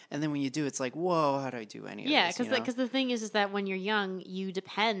that. And then when you do, it's like, whoa, how do I do any of this? Yeah, because the thing is that when you're young, you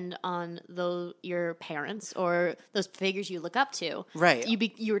depend on your parents or those figures you look up to. Right.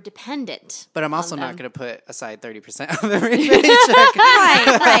 You're dependent. But I'm also not going to put aside 30% of every paycheck.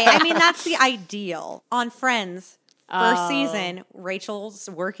 Right. I mean, that's the ideal. On Friends, first season, Rachel's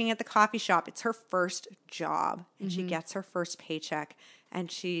working at the coffee shop. It's her first job, and she gets her first paycheck. And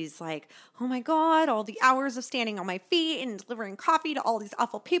she's like, oh my God, all the hours of standing on my feet and delivering coffee to all these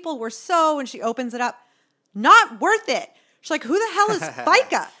awful people were and she opens it up, not worth it. She's like, who the hell is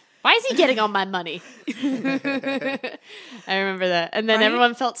FICA? Why is he getting all my money? I remember that. And then Right?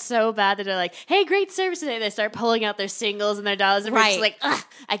 everyone felt so bad that they're like, hey, great service today. They start pulling out their singles and their dollars. And we're just Right. like, ugh,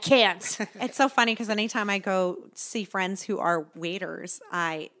 I can't. It's so funny because anytime I go see friends who are waiters,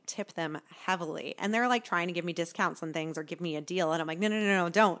 I tip them heavily. And they're like trying to give me discounts on things or give me a deal. And I'm like, no,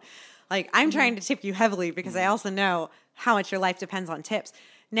 don't. Like, I'm trying to tip you heavily because I also know how much your life depends on tips.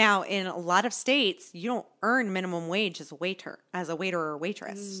 Now, in a lot of states, you don't earn minimum wage as a waiter or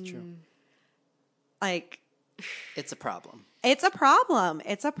waitress. It's true. Like, It's a problem. it's a problem.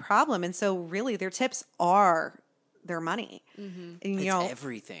 It's a problem. And so really their tips are their money. And, It's you know,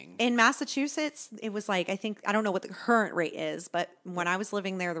 everything. in Massachusetts, it was like, I don't know what the current rate is, but when I was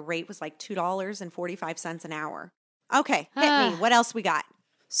living there, the rate was like $2.45 an hour. Okay, hit me. What else we got?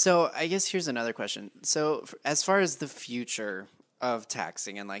 So I guess here's another question. So as far as the future of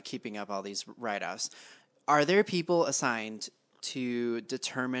taxing and like keeping up all these write-offs, are there people assigned to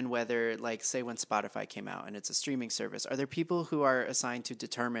determine whether, like, say when Spotify came out and it's a streaming service, are there people who are assigned to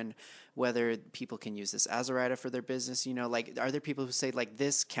determine whether people can use this as a write-off for their business? You know, like, are there people who say like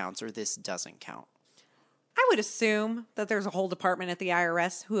this counts or this doesn't count? I would assume that there's a whole department at the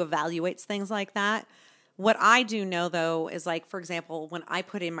IRS who evaluates things like that. What I do know, though, is like, for example, when I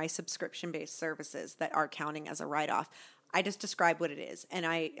put in my subscription-based services that are counting as a write-off, I just describe what it is. And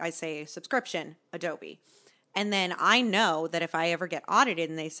I say subscription, Adobe. And then I know that if I ever get audited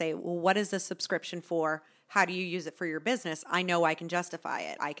and they say, well, what is this subscription for? How do you use it for your business? I know I can justify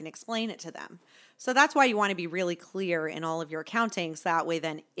it. I can explain it to them. So that's why you want to be really clear in all of your accountings. So that way,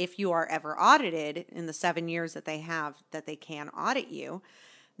 then, if you are ever audited in the 7 years that they have that they can audit you,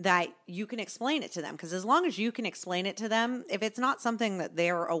 that you can explain it to them. Because as long as you can explain it to them, if it's not something that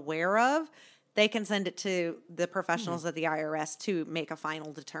they're aware of, they can send it to the professionals at the IRS to make a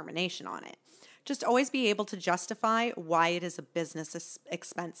final determination on it. Just always be able to justify why it is a business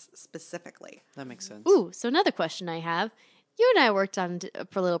expense specifically. That makes sense. Ooh, so another question I have. You and I worked on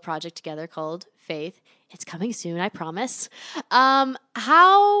a little project together called Faith. It's coming soon, I promise.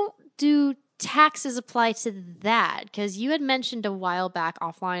 How do taxes apply to that? Because you had mentioned a while back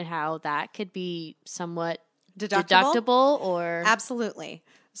offline how that could be somewhat deductible or... Absolutely.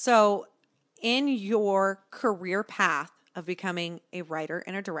 So in your career path of becoming a writer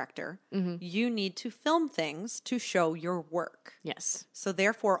and a director, you need to film things to show your work. Yes. So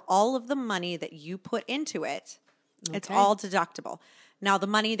therefore, all of the money that you put into it, it's Okay. all deductible. Now, the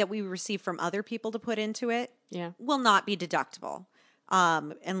money that we receive from other people to put into it Yeah. will not be deductible.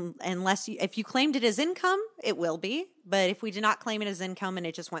 And unless if you claimed it as income, it will be. But if we did not claim it as income and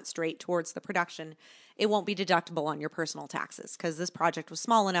it just went straight towards the production, it won't be deductible on your personal taxes because this project was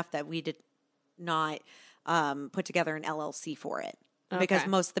small enough that we did not put together an LLC for it. Because Okay.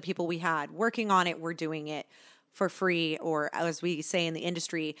 most of the people we had working on it were doing it for free, or as we say in the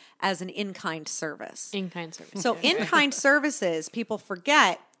industry, as an in-kind service. In-kind service. So in-kind services, people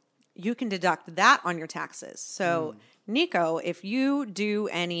forget you can deduct that on your taxes. So Nico, if you do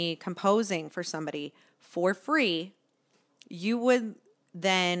any composing for somebody for free, you would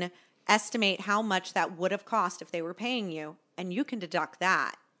then estimate how much that would have cost if they were paying you, and you can deduct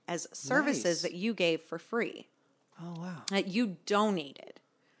that as services Nice. that you gave for free, Oh, wow. that you donated.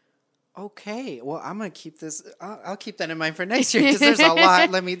 Okay. Well, I'm going to keep this. I'll keep that in mind for next year because there's a lot,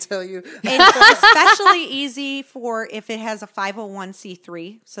 let me tell you. It's especially easy for if it has a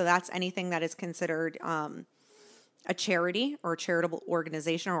 501c3. So that's anything that is considered a charity or a charitable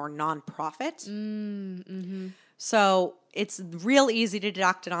organization or a nonprofit. So it's real easy to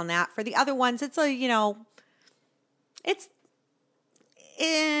deduct it on that. For the other ones, it's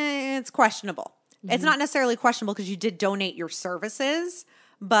it's questionable. It's not necessarily questionable because you did donate your services,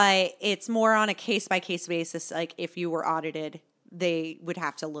 but it's more on a case-by-case basis. Like if you were audited, they would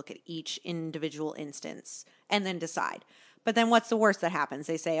have to look at each individual instance and then decide. But then what's the worst that happens?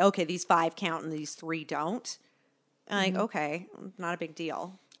 They say, okay, these 5 count and these 3 don't. And like, okay, not a big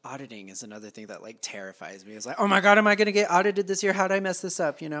deal. Auditing is another thing that like terrifies me. It's like, oh my God, am I going to get audited this year? How'd I mess this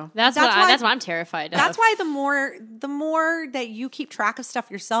up? You know? That's That's why- what I'm terrified of. That's why the more that you keep track of stuff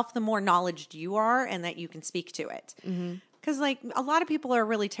yourself, the more knowledge you are and that you can speak to it. Because like a lot of people are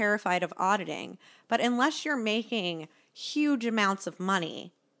really terrified of auditing, but unless you're making huge amounts of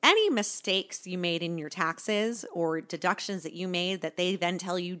money, any mistakes you made in your taxes or deductions that you made that they then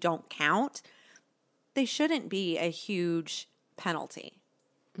tell you don't count, they shouldn't be a huge penalty.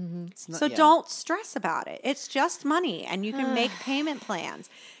 It's not- So yeah. don't stress about it. It's just money and you can make payment plans.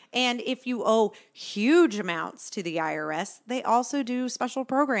 And if you owe huge amounts to the IRS, they also do special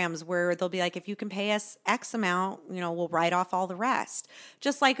programs where they'll be like, if you can pay us X amount, we'll write off all the rest.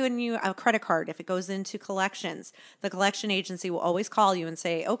 Just like when you a credit card, if it goes into collections, the collection agency will always call you and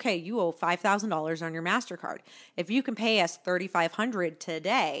say, okay, you owe $5,000 on your MasterCard. If you can pay us $3,500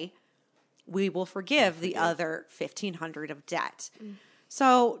 today, we will forgive the other $1,500 of debt.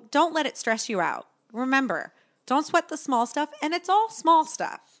 So don't let it stress you out. Remember, don't sweat the small stuff, and it's all small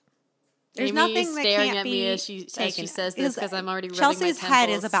stuff. There's Amy nothing is that staring can't at be me as she taken. says this because I'm already rubbing Chelsea's my head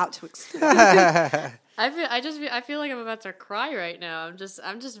temples. is about to explode. I feel like I'm about to cry right now.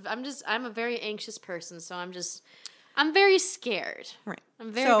 I'm a very anxious person, so I'm very scared. Right.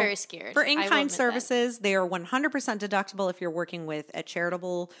 I'm very scared. For I will in-kind admit that. services, they are 100% deductible if you're working with a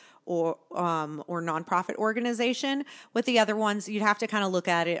charitable or nonprofit organization. With the other ones, you'd have to kind of look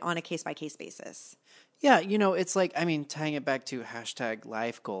at it on a case-by-case basis. Yeah, it's like, tying it back to hashtag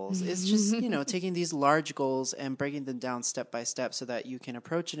life goals. It's just, taking these large goals and breaking them down step by step so that you can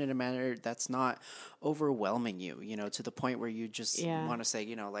approach it in a manner that's not overwhelming you, to the point where you just want to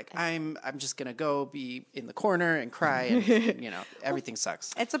say, I'm just going to go be in the corner and cry and, everything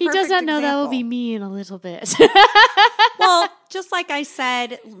sucks. It's a He perfect does not know example. that will be me in a little bit. Well, just like I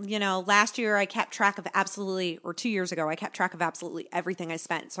said, last year I kept track of or 2 years ago, I kept track of absolutely everything I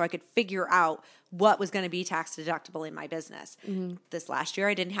spent so I could figure out what was going to be tax deductible in my business. This last year,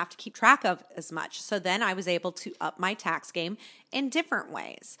 I didn't have to keep track of as much. So then I was able to up my tax game in different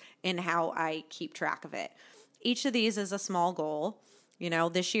ways in how I keep track of it. Each of these is a small goal.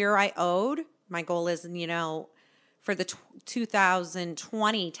 This year my goal is, for the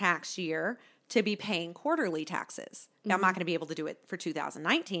 2020 tax year to be paying quarterly taxes. Now, I'm not going to be able to do it for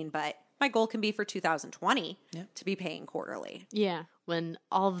 2019, but my goal can be for 2020 to be paying quarterly. Yeah. When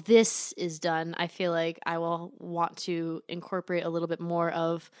all this is done, I feel like I will want to incorporate a little bit more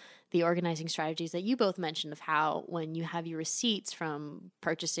of the organizing strategies that you both mentioned of how when you have your receipts from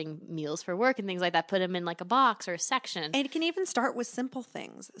purchasing meals for work and things like that, put them in like a box or a section. And it can even start with simple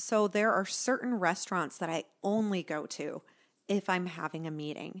things. So there are certain restaurants that I only go to if I'm having a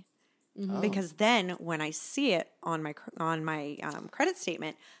meeting. Because then when I see it on my credit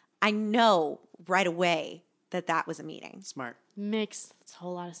statement, I know right away that was a meeting. Smart. Makes a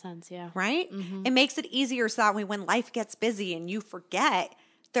whole lot of sense, yeah. Right? It makes it easier so that way when life gets busy and you forget,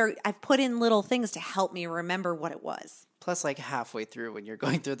 I've put in little things to help me remember what it was. Plus, like halfway through when you're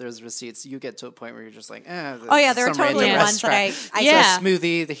going through those receipts, you get to a point where you're just like, oh yeah, there are totally ones that I a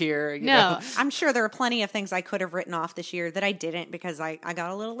smoothie here. You know? I'm sure there are plenty of things I could have written off this year that I didn't because I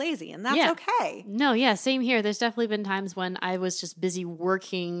got a little lazy, and that's okay. No, yeah, same here. There's definitely been times when I was just busy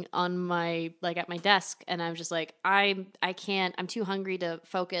working on at my desk, and I was just like, I can't. I'm too hungry to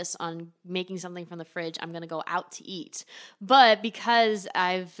focus on making something from the fridge. I'm gonna go out to eat, but because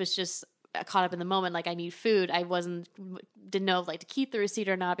I was just caught up in the moment, like I need food, I didn't know if to keep the receipt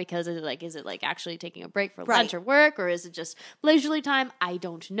or not because is it actually taking a break for lunch or work, or is it just leisurely time? I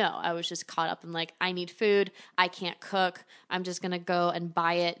don't know. I was just caught up in I need food, I can't cook, I'm just gonna go and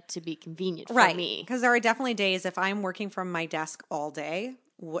buy it to be convenient for me. Because there are definitely days if I'm working from my desk all day,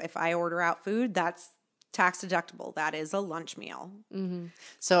 if I order out food, that's tax deductible. That is a lunch meal.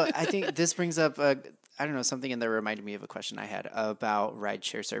 So I think this brings up something in there reminded me of a question I had about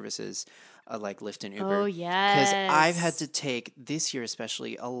rideshare services like Lyft and Uber. Oh, yes. Because I've had to take, this year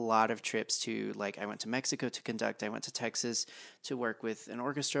especially, a lot of trips to, I went to Mexico to conduct, I went to Texas to work with an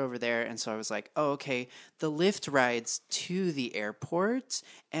orchestra over there, and so I was like, oh, okay, the Lyft rides to the airport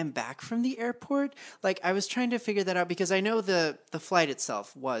and back from the airport, I was trying to figure that out because I know the flight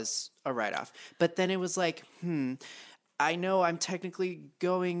itself was a write-off, but then it was I know I'm technically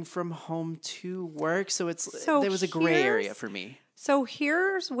going from home to work, so there was a gray area for me. So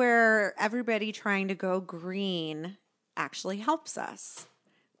here's where everybody trying to go green actually helps us.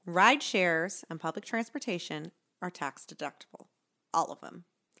 Ride shares and public transportation are tax deductible. All of them.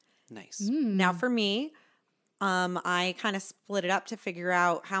 Nice. Now for me, I kind of split it up to figure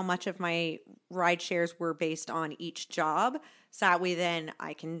out how much of my ride shares were based on each job. So that way then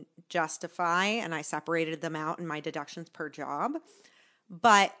I can justify, and I separated them out in my deductions per job.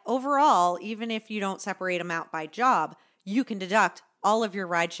 But overall, even if you don't separate them out by job, you can deduct all of your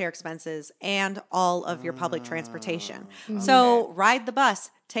rideshare expenses and all of your public transportation. Okay. So ride the bus,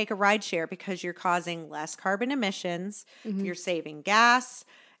 take a rideshare because you're causing less carbon emissions, you're saving gas,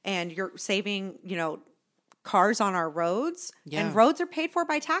 and you're saving, cars on our roads. Yeah. And roads are paid for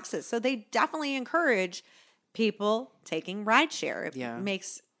by taxes. So they definitely encourage people taking rideshare. It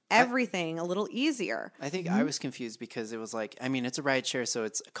makes everything a little easier. I think I was confused because it was like, I mean, it's a ride share, so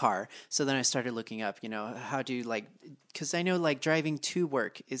it's a car. So then I started looking up, how do you like, because I know like driving to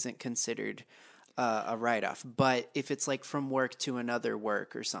work isn't considered a write off, but if it's like from work to another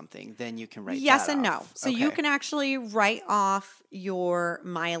work or something, then you can write Yes that and no. off. So you Okay. can actually write off your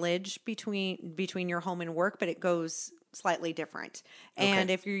mileage between your home and work, but it goes slightly different. And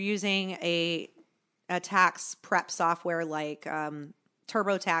Okay. if you're using a tax prep software like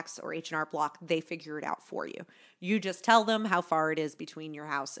TurboTax or H&R Block, they figure it out for you. You just tell them how far it is between your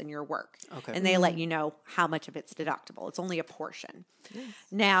house and your work. Okay. And they let you know how much of it's deductible. It's only a portion.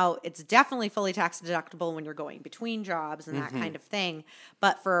 Now, it's definitely fully tax deductible when you're going between jobs and that kind of thing.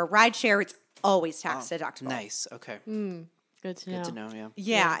 But for a ride share, it's always tax deductible. Nice. Okay. Good to know. Good to know. Yeah.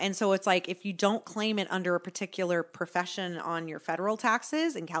 Yeah, and so it's like if you don't claim it under a particular profession on your federal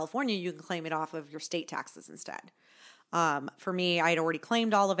taxes, in California, you can claim it off of your state taxes instead. For me, I'd already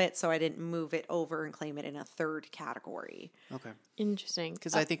claimed all of it, so I didn't move it over and claim it in a third category. Okay. Interesting.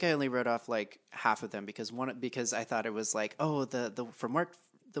 Because I think I only wrote off like half of them because I thought it was like, oh, the from work.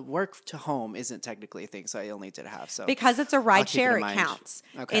 The work to home isn't technically a thing, so I only did half. So Because it's a ride keep it share, in it mind. counts.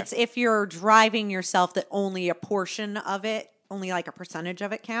 Okay. It's if you're driving yourself that only a portion of it, only like a percentage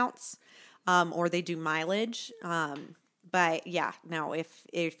of it counts, or they do mileage. But yeah, no,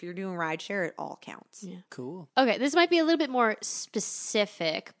 if you're doing ride share, it all counts. Yeah. Cool. Okay, this might be a little bit more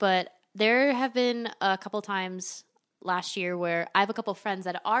specific, but there have been a couple times last year where I have a couple friends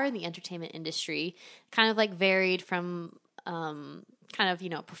that are in the entertainment industry, kind of like varied from kind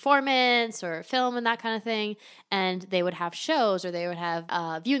of, performance or film and that kind of thing. And they would have shows or they would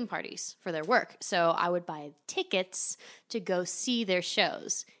have viewing parties for their work. So I would buy tickets to go see their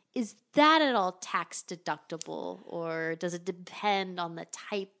shows. Is that at all tax deductible or does it depend on the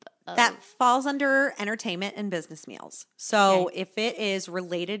type of... That falls under entertainment and business meals. So Okay. if it is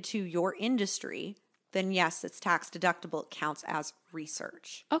related to your industry, then yes, it's tax deductible. It counts as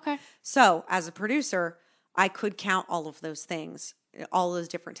research. Okay. So as a producer, I could count all of those things, all those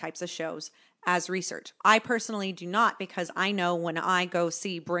different types of shows as research. I personally do not because I know when I go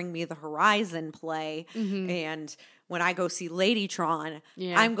see Bring Me the Horizon play and when I go see Ladytron,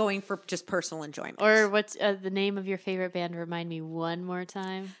 Yeah. I'm going for just personal enjoyment. Or what's the name of your favorite band? Remind me one more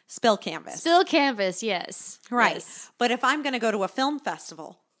time. Spill Canvas. Still Canvas, yes. Right. Yes. But if I'm going to go to a film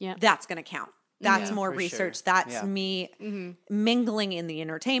festival, Yeah. that's going to count. That's Yeah, more for research. sure. That's Yeah. me mingling in the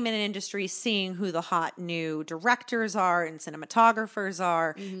entertainment industry, seeing who the hot new directors are and cinematographers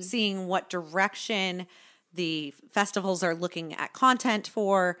are, seeing what direction the festivals are looking at content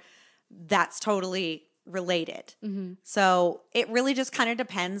for. That's totally related. So it really just kind of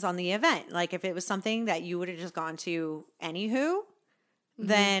depends on the event. Like if it was something that you would have just gone to anywho,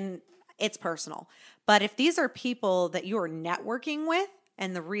 then it's personal. But if these are people that you are networking with,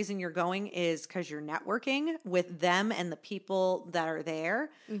 and the reason you're going is because you're networking with them and the people that are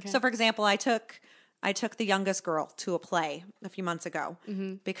there. Okay. So, for example, I took the youngest girl to a play a few months ago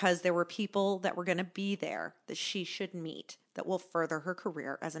because there were people that were going to be there that she should meet that will further her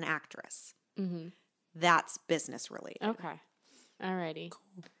career as an actress. That's business related. Okay. Alrighty.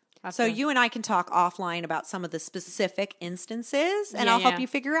 Cool. So you and I can talk offline about some of the specific instances, and Yeah, I'll help yeah. you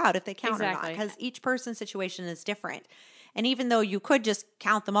figure out if they count or Exactly. not, because each person's situation is different. And even though you could just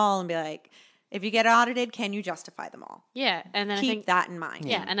count them all and be like, if you get audited, can you justify them all? Yeah, and then I Keep think that in mind.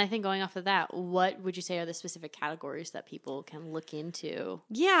 yeah, and I think going off of that, what would you say are the specific categories that people can look into?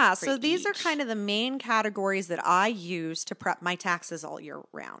 Yeah, so these are each. kind of the main categories that I use to prep my taxes all year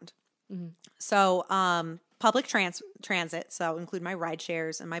round. So, public transit, so include my ride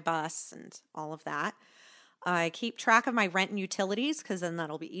shares and my bus and all of that. I keep track of my rent and utilities because then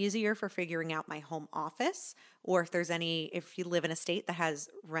that'll be easier for figuring out my home office or if you live in a state that has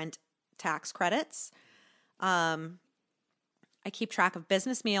rent tax credits. I keep track of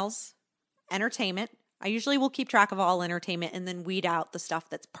business meals, entertainment. I usually will keep track of all entertainment and then weed out the stuff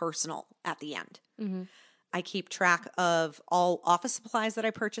that's personal at the end. I keep track of all office supplies that I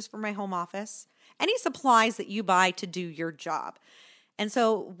purchase for my home office, any supplies that you buy to do your job. And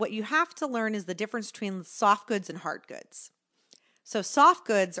so what you have to learn is the difference between soft goods and hard goods. So soft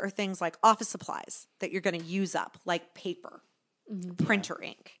goods are things like office supplies that you're going to use up, like paper, printer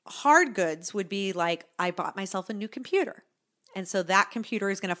ink. Hard goods would be like, I bought myself a new computer. And so that computer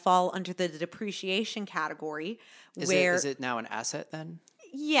is going to fall under the depreciation category Is where it now an asset then?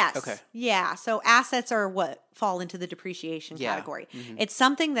 Yes. Okay. Yeah. So assets are what fall into the depreciation Yeah. category. It's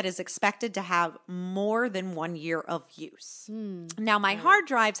something that is expected to have more than 1 year of use. Now, my hard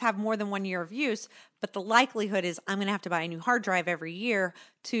drives have more than 1 year of use, but the likelihood is I'm going to have to buy a new hard drive every year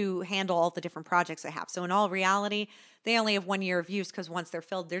to handle all the different projects I have. So, in all reality, they only have 1 year of use because once they're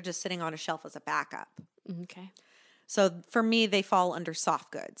filled, they're just sitting on a shelf as a backup. Okay. So for me, they fall under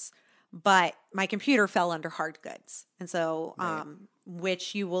soft goods, but my computer fell under hard goods. And so,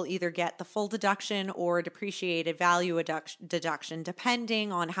 which you will either get the full deduction or a depreciated value deduction,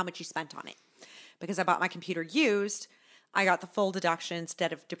 depending on how much you spent on it. Because I bought my computer used, I got the full deduction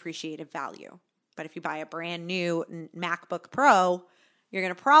instead of depreciated value. But if you buy a brand new MacBook Pro, you're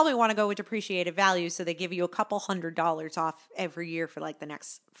going to probably want to go with depreciated value. So they give you a couple $100 off every year for like the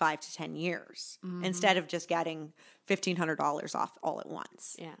next 5 to 10 years instead of just getting $1,500 off all at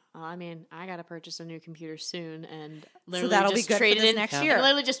once. Yeah. Well, I mean, I got to purchase a new computer soon, and So literally that'll be just good for traded this in next I year.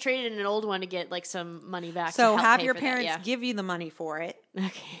 literally just traded in an old one to get like some money back. So to help have pay your for that, parents yeah. give you the money for it.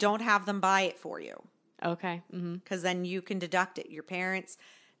 Okay. Don't have them buy it for you Okay. Mm-hmm. because then you can deduct it. Your parents,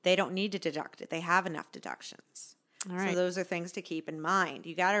 they don't need to deduct it. They have enough deductions. All right. So those are things to keep in mind.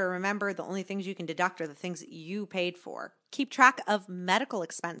 You got to remember the only things you can deduct are the things that you paid for. Keep track of medical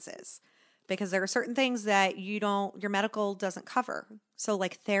expenses because there are certain things that your medical doesn't cover. So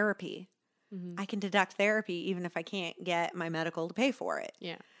like therapy, I can deduct therapy even if I can't get my medical to pay for it.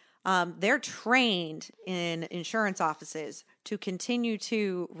 Yeah. They're trained in insurance offices to continue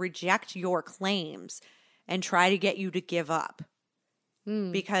to reject your claims and try to get you to give up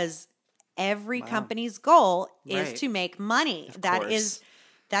because every company's goal is Right. to make money. Of That course.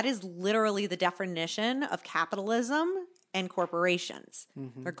 is literally the definition of capitalism and corporations.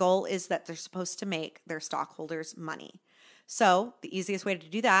 Their goal is that they're supposed to make their stockholders money. So the easiest way to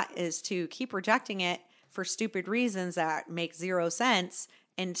do that is to keep rejecting it for stupid reasons that make 0 sense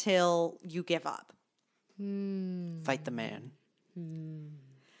until you give up. Fight the man.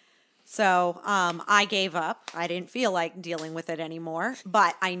 So I gave up. I didn't feel like dealing with it anymore,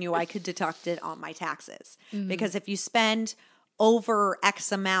 but I knew I could deduct it on my taxes. Because if you spend over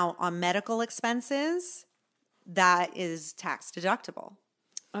X amount on medical expenses, that is tax deductible.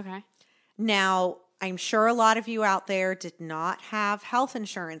 Okay. Now, I'm sure a lot of you out there did not have health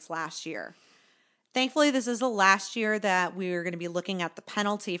insurance last year. Thankfully, this is the last year that we're going to be looking at the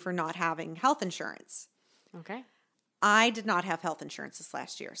penalty for not having health insurance. Okay. I did not have health insurance this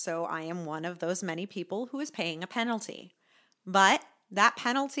last year, so I am one of those many people who is paying a penalty. But that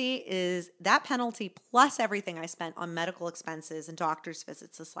penalty plus everything I spent on medical expenses and doctor's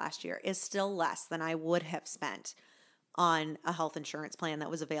visits this last year is still less than I would have spent on a health insurance plan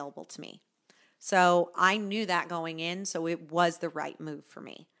that was available to me. So I knew that going in, so it was the right move for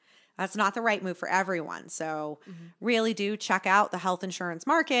me. That's not the right move for everyone. So really do check out the health insurance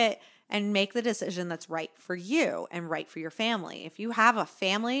market and make the decision that's right for you and right for your family. If you have a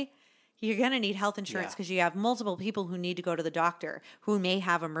family, you're going to need health insurance because you have multiple people who need to go to the doctor who may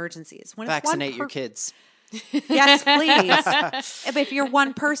have emergencies. When Vaccinate your kids. Yes, please. If you're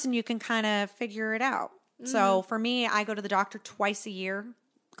one person, you can kind of figure it out. So for me, I go to the doctor twice a year,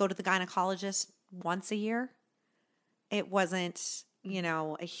 go to the gynecologist once a year. It wasn't,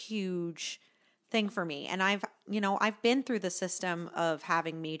 a huge thing for me. And I've been through the system of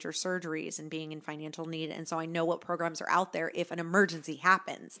having major surgeries and being in financial need. And so I know what programs are out there if an emergency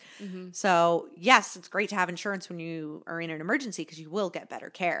happens. So yes, it's great to have insurance when you are in an emergency because you will get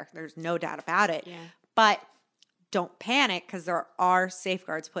better care. There's no doubt about it. Yeah. But don't panic because there are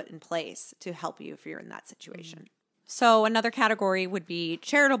safeguards put in place to help you if you're in that situation. So another category would be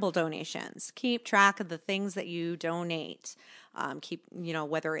charitable donations. Keep track of the things that you donate.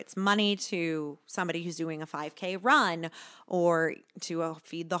 Whether it's money to somebody who's doing a 5K run or to a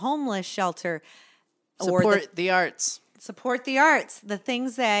feed the homeless shelter. Support the arts. Support the arts. The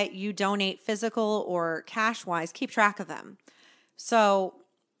things that you donate physical or cash-wise, keep track of them. So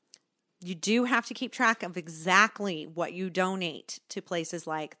you do have to keep track of exactly what you donate to places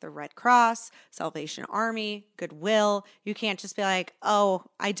like the Red Cross, Salvation Army, Goodwill. You can't just be like, oh,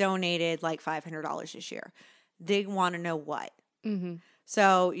 I donated like $500 this year. They want to know what.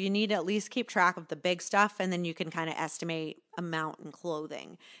 So you need to at least keep track of the big stuff, and then you can kind of estimate amount in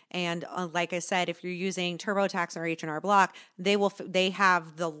clothing. And like I said, if you're using TurboTax or H&R Block, they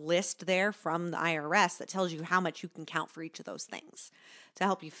have the list there from the IRS that tells you how much you can count for each of those things to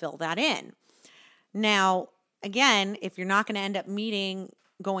help you fill that in. Now, again, if you're not going to end up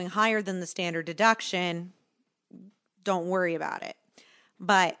going higher than the standard deduction, don't worry about it.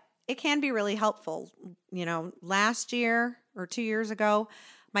 But it can be really helpful. Last year or 2 years ago,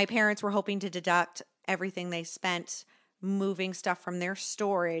 my parents were hoping to deduct everything they spent moving stuff from their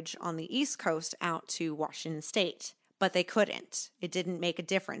storage on the East Coast out to Washington State, but they couldn't. It didn't make a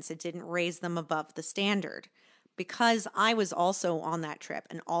difference. It didn't raise them above the standard. Because I was also on that trip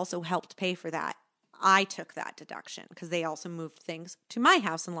and also helped pay for that, I took that deduction because they also moved things to my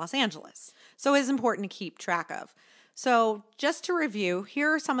house in Los Angeles. So it is important to keep track of. So just to review, here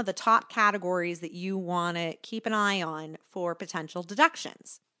are some of the top categories that you want to keep an eye on for potential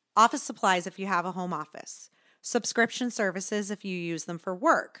deductions. Office supplies if you have a home office. Subscription services if you use them for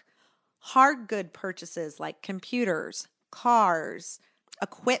work. Hard good purchases like computers, cars,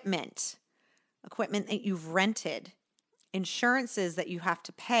 equipment that you've rented, insurances that you have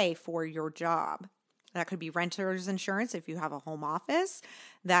to pay for your job. That could be renter's insurance if you have a home office.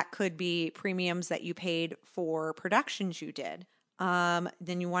 That could be premiums that you paid for productions you did. Then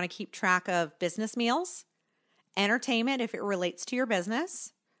you want to keep track of business meals, entertainment if it relates to your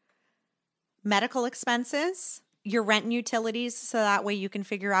business, medical expenses, your rent and utilities, so that way you can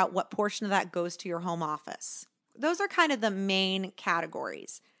figure out what portion of that goes to your home office. Those are kind of the main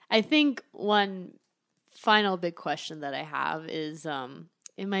categories. I think one final big question that I have is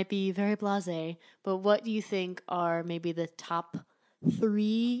it might be very blasé, but what do you think are maybe the top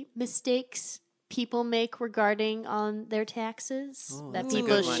 3 mistakes people make regarding on their taxes that that's a people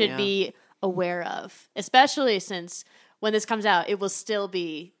good one, should yeah. be aware of? Especially since when this comes out, it will still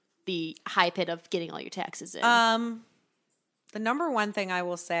be the high pit of getting all your taxes in. The number one thing I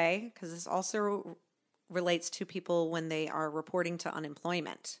will say, because this also relates to people when they are reporting to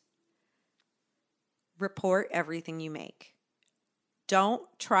unemployment, report everything you make. Don't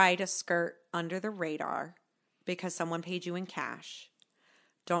try to skirt under the radar because someone paid you in cash.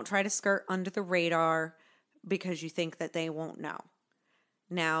 Don't try to skirt under the radar because you think that they won't know.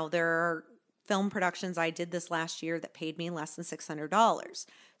 Now, there are film productions I did this last year that paid me less than $600.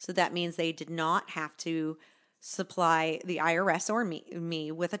 So that means they did not have to supply the IRS or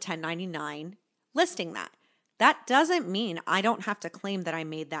me with a 1099 listing that. That doesn't mean I don't have to claim that I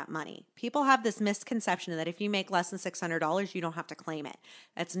made that money. People have this misconception that if you make less than $600, you don't have to claim it.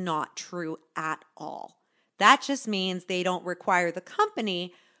 That's not true at all. That just means they don't require the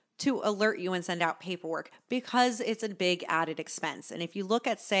company to alert you and send out paperwork because it's a big added expense. And if you look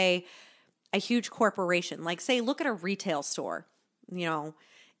at, say, a huge corporation, like say, look at a retail store, you know,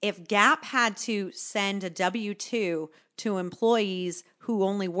 if Gap had to send a W-2 to employees who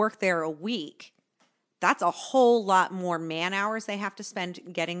only work there a week, that's a whole lot more man hours they have to spend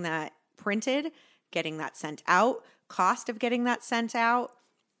getting that printed, getting that sent out, cost of getting that sent out.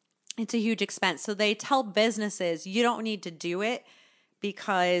 It's a huge expense. So they tell businesses, you don't need to do it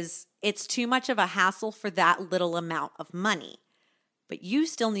because it's too much of a hassle for that little amount of money. But you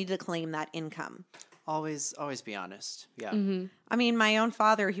still need to claim that income. Always be honest. Yeah. Mm-hmm. I mean, my own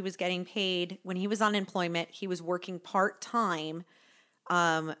father, he was getting paid when he was on unemployment. He was working part-time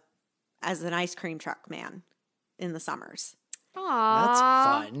as an ice cream truck man in the summers. Aww. That's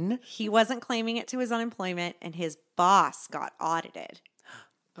fun. He wasn't claiming it to his unemployment, and his boss got audited.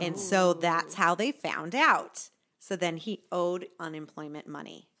 And so that's how they found out. So then he owed unemployment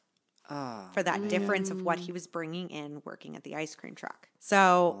money for that difference of what he was bringing in working at the ice cream truck.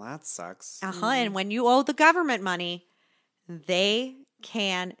 So, Well, that sucks. and when you owe the government money, they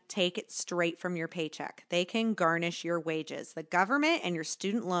can take it straight from your paycheck. They can garnish your wages. The government and your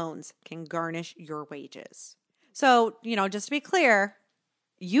student loans can garnish your wages. So, you know, just to be clear,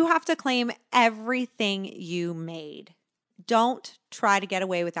 you have to claim everything you made. Don't try to get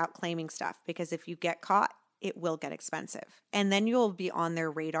away without claiming stuff because if you get caught, it will get expensive. And then you'll be on their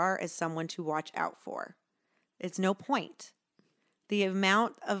radar as someone to watch out for. It's no point. The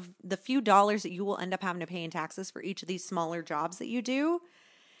amount of the few dollars that you will end up having to pay in taxes for each of these smaller jobs that you do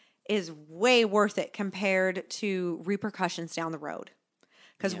is way worth it compared to repercussions down the road.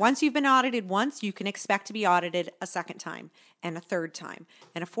 Because once you've been audited once, you can expect to be audited a second time and a third time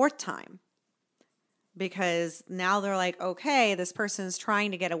and a fourth time. Because now they're like, okay, this person's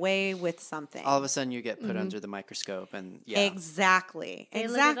trying to get away with something. All of a sudden, you get put under the microscope, and Exactly. They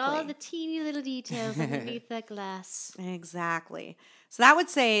look at all the teeny little details underneath that glass. Exactly. So that would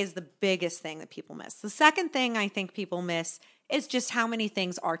say is the biggest thing that people miss. The second thing I think people miss is just how many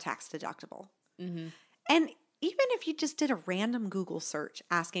things are tax deductible. Mm-hmm. And even if you just did a random Google search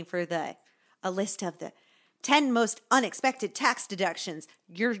asking for a list of the 10 most unexpected tax deductions,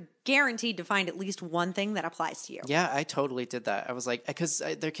 you're guaranteed to find at least one thing that applies to you. Yeah, I totally did that. I was like, because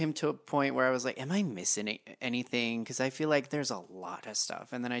there came to a point where I was like, am I missing anything? Because I feel like there's a lot of stuff.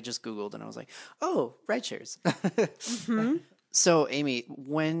 And then I just Googled and I was like, oh, ride shares. Mm-hmm. So, Amy,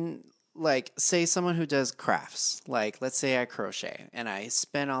 when like, say someone who does crafts, like, let's say I crochet and I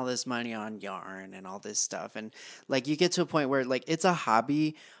spend all this money on yarn and all this stuff. And, like, you get to a point where, like, it's a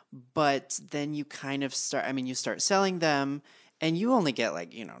hobby, but then you kind of start, I mean, you start selling them and you only get,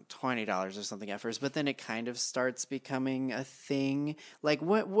 like, $20 or something at first, but then it kind of starts becoming a thing. Like,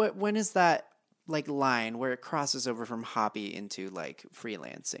 when is that, like, line where it crosses over from hobby into, like,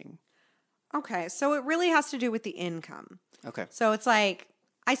 freelancing? Okay, so it really has to do with the income. Okay. So it's like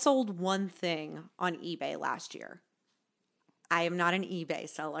I sold one thing on eBay last year. I am not an eBay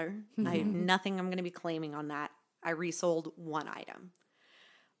seller. I have nothing I'm going to be claiming on that. I resold one item.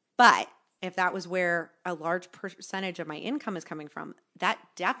 But if that was where a large percentage of my income is coming from, that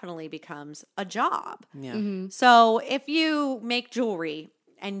definitely becomes a job. Yeah. So if you make jewelry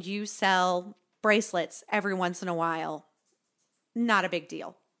and you sell bracelets every once in a while, not a big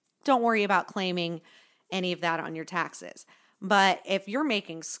deal. Don't worry about claiming any of that on your taxes. But if you're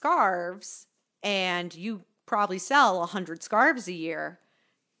making scarves and you probably sell 100 scarves a year,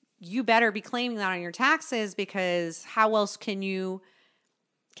 you better be claiming that on your taxes, because how else can you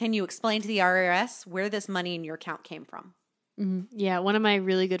explain to the IRS where this money in your account came from? Yeah, one of my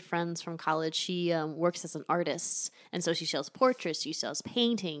really good friends from college, she works as an artist. And so she sells portraits, she sells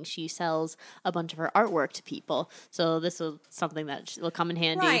paintings, she sells a bunch of her artwork to people. So this was something that will come in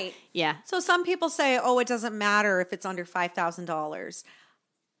handy. Right. Yeah. So some people say, oh, it doesn't matter if it's under $5,000.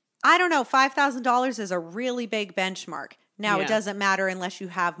 I don't know. $5,000 is a really big benchmark. Now, Yeah. it doesn't matter unless you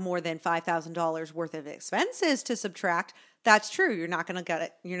have more than $5,000 worth of expenses to subtract. That's true. You're not going to get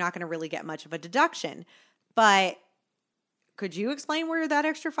it. You're not going to really get much of a deduction. But could you explain where that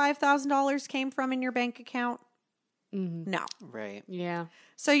extra $5,000 came from in your bank account? No. Right. Yeah.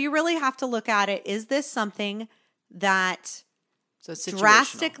 So you really have to look at it. Is this something that So it's situational.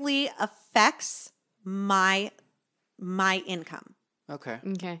 drastically affects my income? Okay.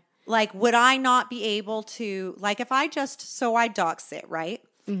 Okay. Like, would I not be able to, like, if I I dog sit, right?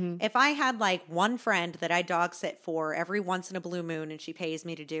 If I had like one friend that I dog sit for every once in a blue moon and she pays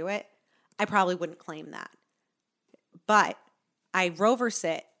me to do it, I probably wouldn't claim that. But I Rover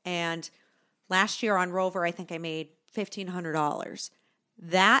sit, and last year on Rover, I think I made $1,500.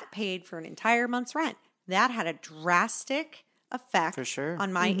 That paid for an entire month's rent. That had a drastic effect For sure.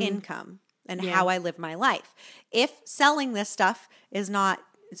 on my income and Yeah. how I live my life. If selling this stuff is not,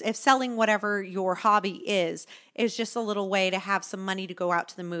 if selling whatever your hobby is just a little way to have some money to go out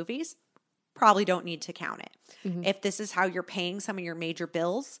to the movies, probably don't need to count it. If this is how you're paying some of your major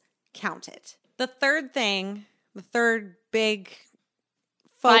bills, count it. The third big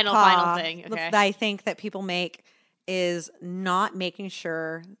faux Final pas thing, okay. that I think that people make is not making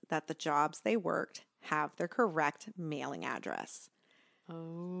sure that the jobs they worked have their correct mailing address.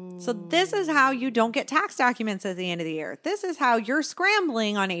 Oh. So this is how you don't get tax documents at the end of the year. This is how you're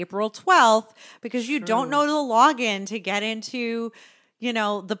scrambling on April 12th because you don't know the login to get into,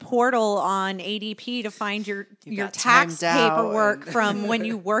 the portal on ADP to find your got tax timed out paperwork and- from when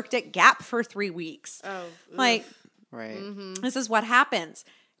you worked at Gap for 3 weeks. Oh. Like, Right. this is what happens.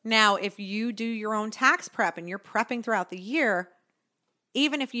 Now, if you do your own tax prep and you're prepping throughout the year,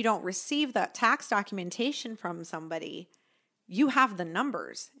 even if you don't receive that tax documentation from somebody, you have the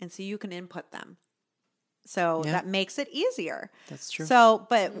numbers, and so you can input them. So Yeah. that makes it easier. That's true. So,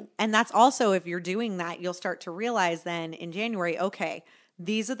 and that's also, if you're doing that, you'll start to realize then in January, okay,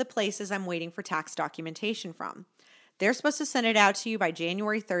 these are the places I'm waiting for tax documentation from. They're supposed to send it out to you by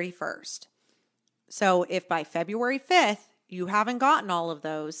January 31st. So if by February 5th, you haven't gotten all of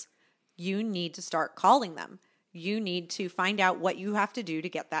those, you need to start calling them. You need to find out what you have to do to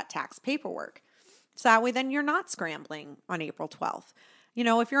get that tax paperwork. So that way, then you're not scrambling on April 12th.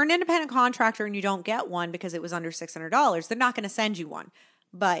 If you're an independent contractor and you don't get one because it was under $600, they're not going to send you one.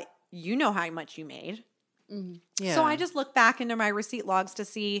 But you know how much you made. Yeah. So I just look back into my receipt logs to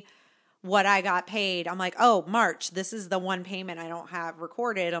see what I got paid. I'm like, oh, March, this is the one payment I don't have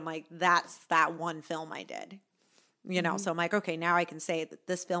recorded. I'm like, that's that one film I did. So I'm like, okay, now I can say that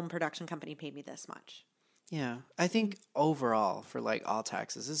this film production company paid me this much. Yeah. I think overall for like all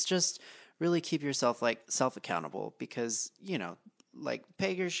taxes, it's just really keep yourself like self accountable because, like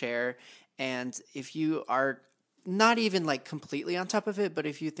pay your share. And if you are not even like completely on top of it, but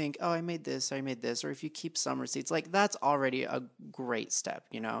if you think, oh, I made this, or if you keep some receipts, like that's already a great step,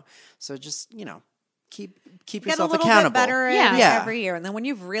 So just, keep Get yourself a little accountable. bit better Yeah. every year. And then when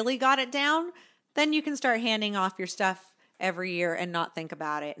you've really got it down, then you can start handing off your stuff every year and not think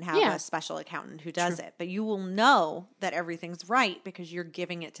about it and have Yeah. a special accountant who does it. But you will know that everything's right because you're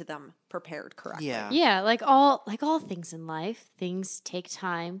giving it to them prepared correctly. Yeah. Yeah, like all things in life, things take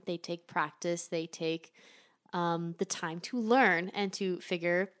time, they take practice, they take the time to learn and to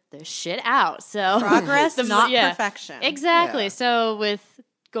figure their shit out. So Progress, not perfection. Exactly. Yeah. So with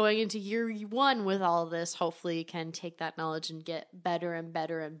going into year one with all this, hopefully you can take that knowledge and get better and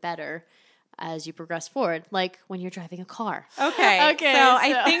better and better as you progress forward, like when you're driving a car. Okay. So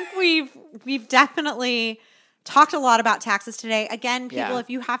I think we've definitely talked a lot about taxes today. Again, people, Yeah. if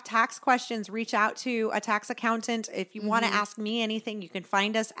you have tax questions, reach out to a tax accountant. If you want to ask me anything, you can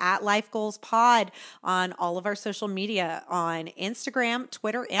find us at Life Goals Pod on all of our social media on Instagram,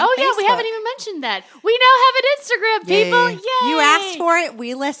 Twitter, and Oh, Facebook. yeah, we haven't even mentioned that. We now have an Instagram, people. Yay. Yay! You asked for it.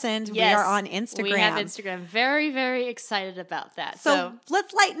 We listened. Yes, we are on Instagram. We have Instagram. Very, very excited about that. So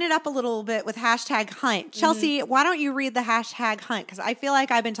let's lighten it up a little bit with hashtag hunt. Chelsea, why don't you read the hashtag hunt? Because I feel like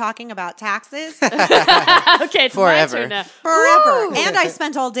I've been talking about taxes okay, it's Forever. my turn now. forever. Woo! And I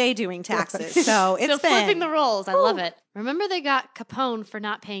spent all day doing taxes. So it's So been flipping the roles. I love it. Remember they got Capone for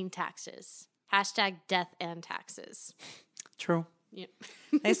not paying taxes. Hashtag death and taxes. True. Yeah.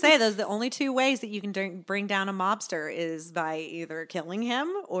 They say those are the only two ways that you can bring down a mobster is by either killing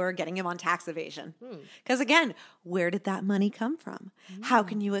him or getting him on tax evasion. Because again, where did that money come from? How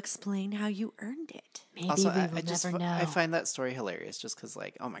can you explain how you earned it? Maybe Also, we will I just never know. I find that story hilarious just because,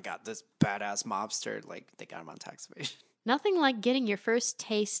 like, oh my God, this badass mobster, like, they got him on tax evasion. Nothing like getting your first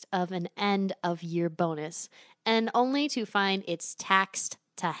taste of an end of year bonus, and only to find it's taxed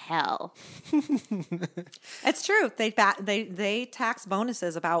to hell. It's true. They tax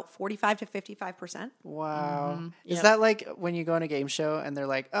bonuses about 45 to 55%. Wow. Is Yep. that like when you go on a game show and they're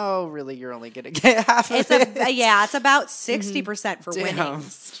like, oh, really, you're only going to get half of It's it? it's about 60% for Damn.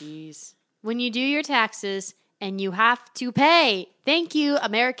 winnings. Jeez. When you do your taxes and you have to pay, thank you,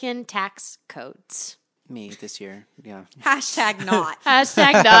 American tax codes. Me this year. Yeah. Hashtag not.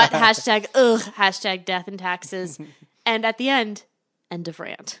 Hashtag not, hashtag ugh, hashtag death and taxes. And at the end of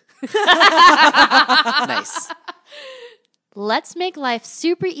rant. Nice. Let's make life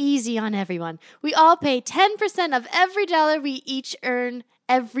super easy on everyone. We all pay 10% of every dollar we each earn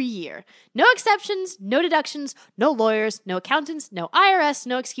every year. No exceptions, no deductions, no lawyers, no accountants, no IRS,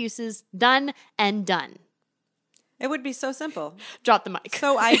 no excuses. Done and done. It would be so simple. Drop the mic.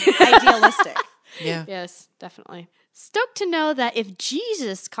 So idealistic. Yeah. Yes, definitely. Stoked to know that if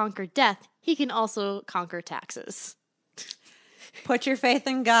Jesus conquered death, he can also conquer taxes. Put your faith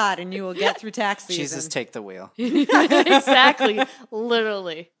in God and you will get through tax season. Jesus, take the wheel. Exactly.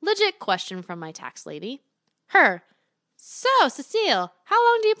 Literally. Legit question from my tax lady. Her. So, Cecile, how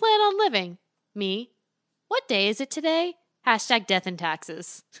long do you plan on living? Me. What day is it today? Hashtag death and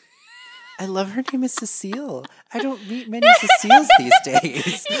taxes. I love her name is Cecile. I don't meet many Ceciles these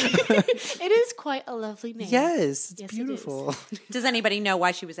days. It is quite a lovely name. Yes, it's Yes, it beautiful. Does anybody know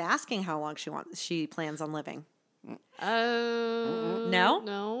why she was asking how long she plans on living? No?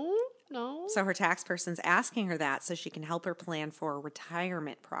 No. So her tax person's asking her that so she can help her plan for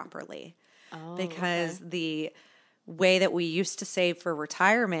retirement properly. Oh, Because the way that we used to save for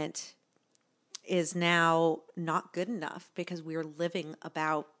retirement is now not good enough because we're living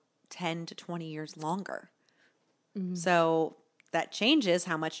about 10 to 20 years longer. So that changes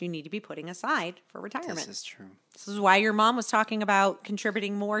how much you need to be putting aside for retirement. This is true. This is why your mom was talking about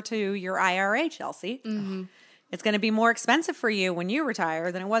contributing more to your IRA, Chelsea. It's going to be more expensive for you when you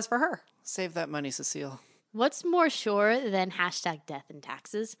retire than it was for her. Save that money, Cecile. What's more sure than hashtag death and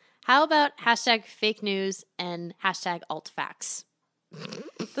taxes? How about hashtag fake news and hashtag alt facts?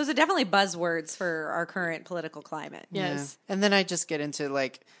 Those are definitely buzzwords for our current political climate. Yes. Yeah. And then I just get into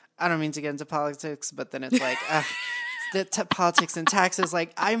like, I don't mean to get into politics, but then it's like, politics and taxes.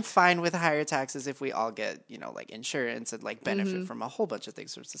 Like, I'm fine with higher taxes if we all get, like insurance and like benefit from a whole bunch of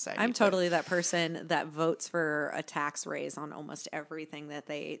things from society. I'm But totally that person that votes for a tax raise on almost everything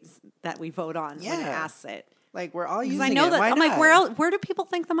that we vote on when it Yeah. asks it. like, we're all using Because I know it. that Why I'm like, not? where do people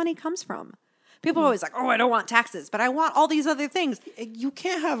think the money comes from? People are always like, oh, I don't want taxes, but I want all these other things. You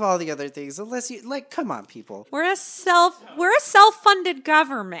can't have all the other things unless you like. Come on, people. We're a self-funded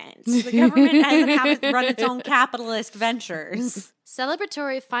government. The government doesn't have to run its own capitalist ventures.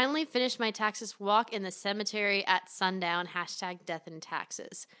 Celebratory finally finished my taxes walk in the cemetery at sundown. Hashtag death and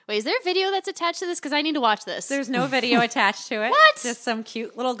taxes. Wait, is there a video that's attached to this? Because I need to watch this. There's no video attached to it. What? Just some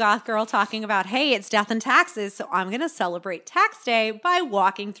cute little goth girl talking about, hey, it's death and taxes, so I'm going to celebrate tax day by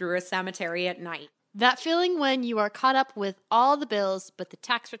walking through a cemetery at night. That feeling when you are caught up with all the bills, but the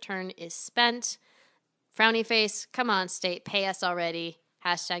tax return is spent. Frowny face, come on, state, pay us already.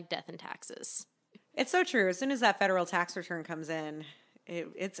 Hashtag death and taxes. It's so true. As soon as that federal tax return comes in,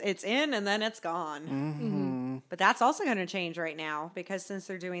 it's in and then it's gone. But that's also going to change right now because since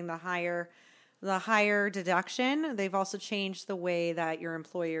they're doing the higher deduction, they've also changed the way that your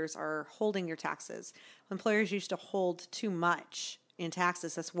employers are holding your taxes. Employers used to hold too much in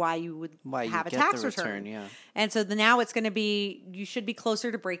taxes. That's why you would Why you have a get tax the return. yeah. And so now it's going to be, you should be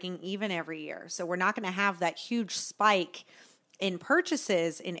closer to breaking even every year. So we're not going to have that huge spike in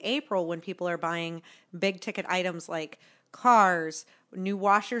purchases in April when people are buying big ticket items like cars, new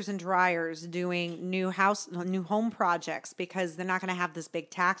washers and dryers, doing new home projects, because they're not going to have this big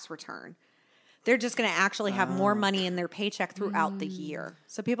tax return. They're just going to actually have more money in their paycheck throughout the year.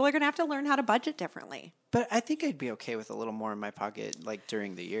 So people are going to have to learn how to budget differently. But I think I'd be okay with a little more in my pocket, like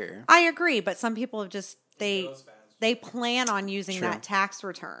during the year. I agree, but some people have just they plan on using True. that tax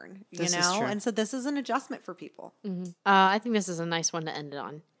return, This is true. and so this is an adjustment for people. I think this is a nice one to end it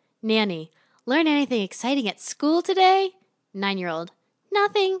on. Nanny, learn anything exciting at school today? 9-year-old,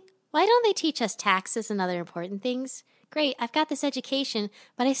 nothing. Why don't they teach us taxes and other important things? Great, I've got this education,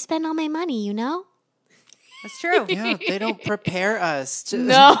 but I spend all my money, you know? That's true. Yeah, they don't prepare us to.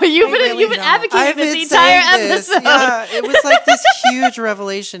 No, you've really been don't. advocating I've this been the entire saying this. episode. Yeah, it was like this huge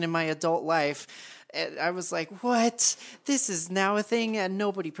revelation in my adult life. And I was like, what? This is now a thing, and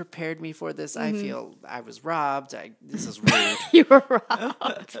nobody prepared me for this. I feel I was robbed. This is rude. You were wrong.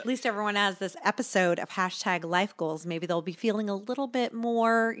 At least everyone has this episode of hashtag life goals. Maybe they'll be feeling a little bit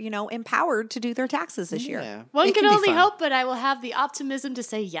more, empowered to do their taxes this year. Yeah. One It can be only fun. hope, but I will have the optimism to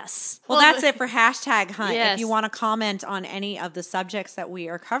say yes. Well, that's it for hashtag hunt. Yes. If you want to comment on any of the subjects that we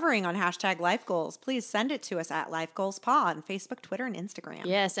are covering on hashtag life goals, please send it to us at Life Goals Pod on Facebook, Twitter, and Instagram.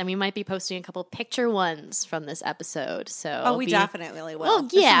 Yes, and we might be posting a couple picture ones from this episode. So Oh, we definitely will. Well,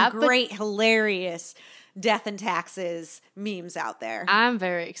 There's yeah, some but- great, hilarious death and taxes memes out there. I'm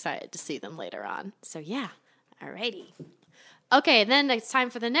very excited to see them later on. So yeah, alrighty. Okay, then it's time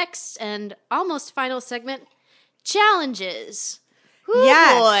for the next and almost final segment, challenges. Ooh,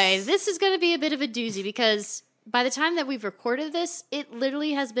 Yes. boy, this is going to be a bit of a doozy because by the time that we've recorded this, it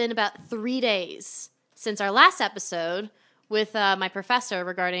literally has been about 3 days since our last episode with my professor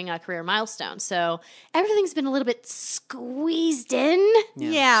regarding a career milestone. So everything's been a little bit squeezed in.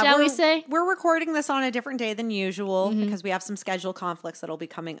 Yeah, Shall we we're- say? we're recording this on a different day than usual because we have some schedule conflicts that'll be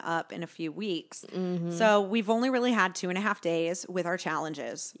coming up in a few weeks. So we've only really had 2.5 days with our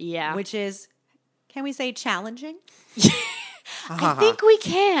challenges. Yeah. Which is, can we say challenging? I think we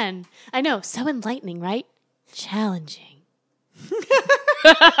can. I know, so enlightening, right? Challenging.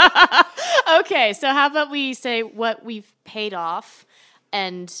 Okay, so how about we say what we've paid off,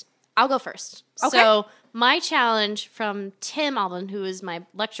 and I'll go first. Okay. So my challenge from Tim Alban, who is my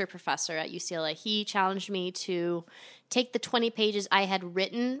lecture professor at UCLA, he challenged me to take the 20 pages I had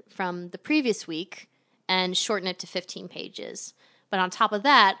written from the previous week and shorten it to 15 pages. But on top of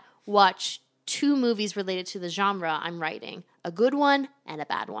that, watch 2 movies related to the genre I'm writing, a good one and a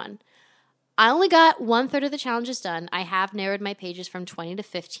bad one. I only got 1/3 of the challenges done. I have narrowed my pages from 20 to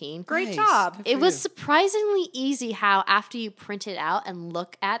 15. Great Nice. job. Good It for was you. surprisingly easy how after you print it out and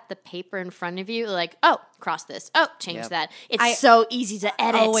look at the paper in front of you, like, oh, cross this. Oh, change Yep. that. It's I so easy to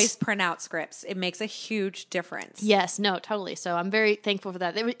edit. Always print out scripts. It makes a huge difference. Yes, no, totally. So I'm very thankful for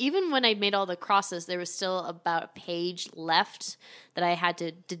that. Even when I made all the crosses, there was still about a page left that I had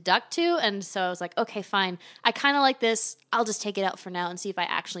to deduct to. And so I was like, okay, fine. I kind of like this. I'll just take it out for now and see if I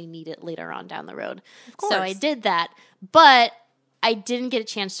actually need it later on down the road. course. So I did that. But I didn't get a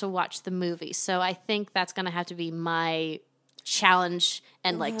chance to watch the movie. So I think that's going to have to be my challenge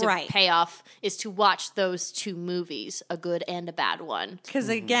and like to Right. pay off is to watch those 2 movies, a good and a bad one. Because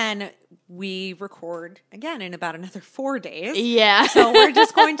again, we record again in about another 4 days. Yeah. So we're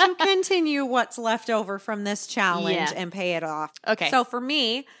just going to continue what's left over from this challenge Yeah. and pay it off. Okay. So for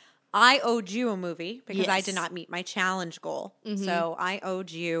me, I owed you a movie because I Yes. did not meet my challenge goal. So I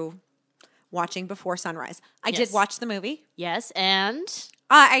owed you watching Before Sunrise. I Yes. did watch the movie. Yes, and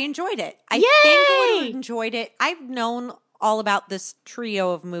I enjoyed it. I think I would Yay! have enjoyed it. I've known all about this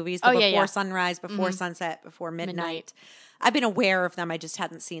trio of movies: Oh, Before yeah, yeah. Sunrise, Before Sunset, Before Midnight. Midnight. I've been aware of them. I just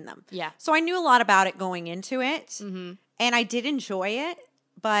hadn't seen them. Yeah. So I knew a lot about it going into it, and I did enjoy it.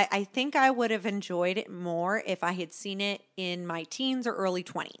 But I think I would have enjoyed it more if I had seen it in my teens or early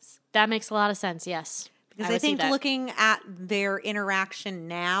 20s. that makes a lot of sense. Yes, Because I I would see think that. looking at their interaction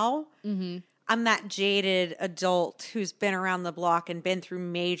now, I'm that jaded adult who's been around the block and been through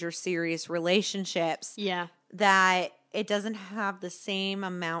major serious relationships Yeah. that it doesn't have the same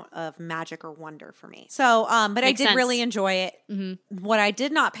amount of magic or wonder for me. So, but Makes I did sense. really enjoy it. What I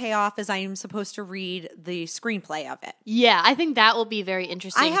did not pay off is I am supposed to read the screenplay of it. Yeah, I think that will be very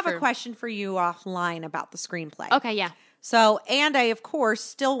interesting. I have for- a question for you offline about the screenplay. Okay, yeah. So, and I, of course,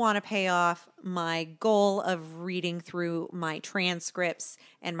 still want to pay off my goal of reading through my transcripts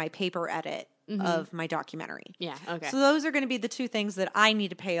and my paper edit of my documentary. Yeah. Okay. So those are going to be the two things that I need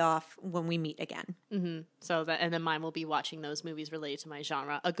to pay off when we meet again. So that, and then mine will be watching those movies related to my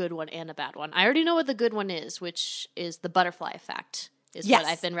genre, a good one and a bad one. I already know what the good one is, which is The Butterfly Effect, is Yes.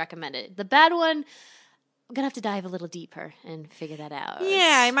 what I've been recommended. The bad one, I'm gonna have to dive a little deeper and figure that out.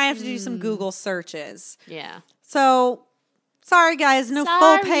 Yeah, I might have to do some Google searches. Yeah. So, sorry guys, no full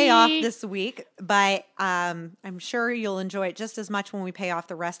Sorry. payoff this week, but I'm sure you'll enjoy it just as much when we pay off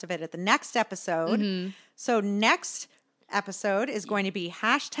the rest of it at the next episode. So, next episode is going to be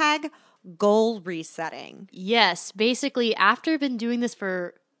hashtag goal resetting. Yes. Basically, after been doing this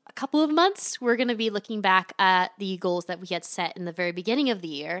for a couple of months, we're going to be looking back at the goals that we had set in the very beginning of the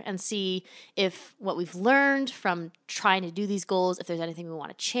year and see if what we've learned from trying to do these goals, if there's anything we want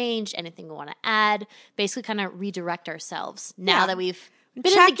to change, anything we want to add, basically kind of redirect ourselves now Yeah. that we've been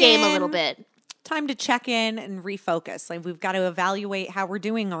in Check the game a in. little bit. Time to check in and refocus. Like we've got to evaluate how we're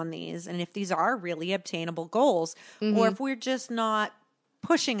doing on these and if these are really obtainable goals or if we're just not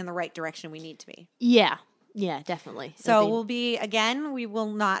pushing in the right direction we need to be. Yeah. Yeah, definitely. So we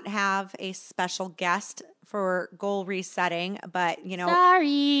will not have a special guest for goal resetting, but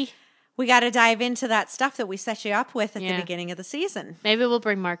Sorry. we got to dive into that stuff that we set you up with at the Yeah. beginning of the season. Maybe we'll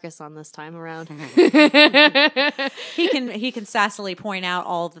bring Marcus on this time around. He can sassily point out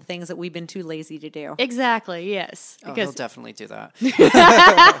all the things that we've been too lazy to do. Exactly, yes. Oh, he'll Because definitely do that.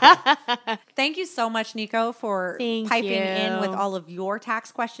 Thank you so much, Nico, for Thank piping in with you. all of your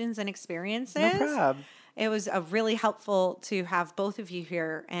tax questions and experiences. No problem. It was really helpful to have both of you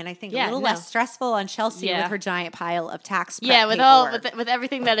here, and I think a Yeah, little no. less stressful on Chelsea Yeah. with her giant pile of tax prep yeah, with paperwork. with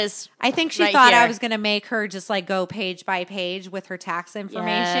everything that is I think she right thought I here. was going to make her just like go page by page with her tax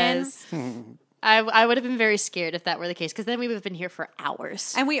information. Yes. I would have been very scared if that were the case, because then we would have been here for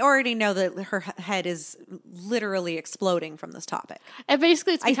hours. And we already know that her head is literally exploding from this topic. And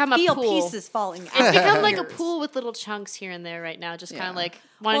basically, it's I become feel a pool. pieces falling out. It's become of like a yours. pool with little chunks here and there right now, just kind Yeah. of like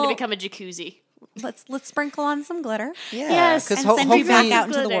wanting Well- to become a jacuzzi. Let's sprinkle on some glitter Yeah, Yes, because and send you back hopefully, out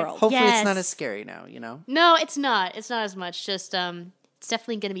into the glitter. world. hopefully it's not Yes. as scary now. No, it's not. It's not as much. Just it's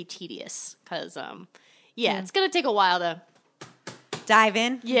definitely going to be tedious because it's going to take a while to. Dive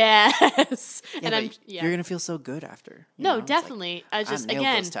in. Yes, Yeah, and I'm but yeah. you're gonna feel so good after. you No, know? It's like, definitely. I just nailed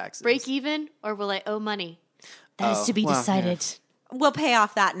again those taxes. break even, or will I owe money? That is Oh, to be well, yeah. decided. We'll pay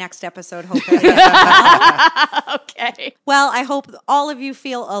off that next episode, hopefully. Okay. Well, I hope all of you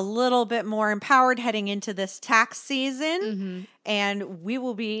feel a little bit more empowered heading into this tax season. And we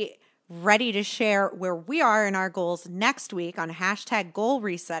will be ready to share where we are in our goals next week on hashtag goal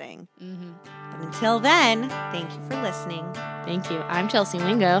resetting. But until then, thank you for listening. Thank you. I'm Chelsea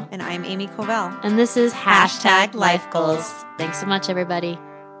Wingo, And I'm Amy Covell. and this is Hashtag hashtag Life Life Goals. Goals. Thanks so much, everybody.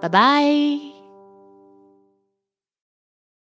 Bye bye.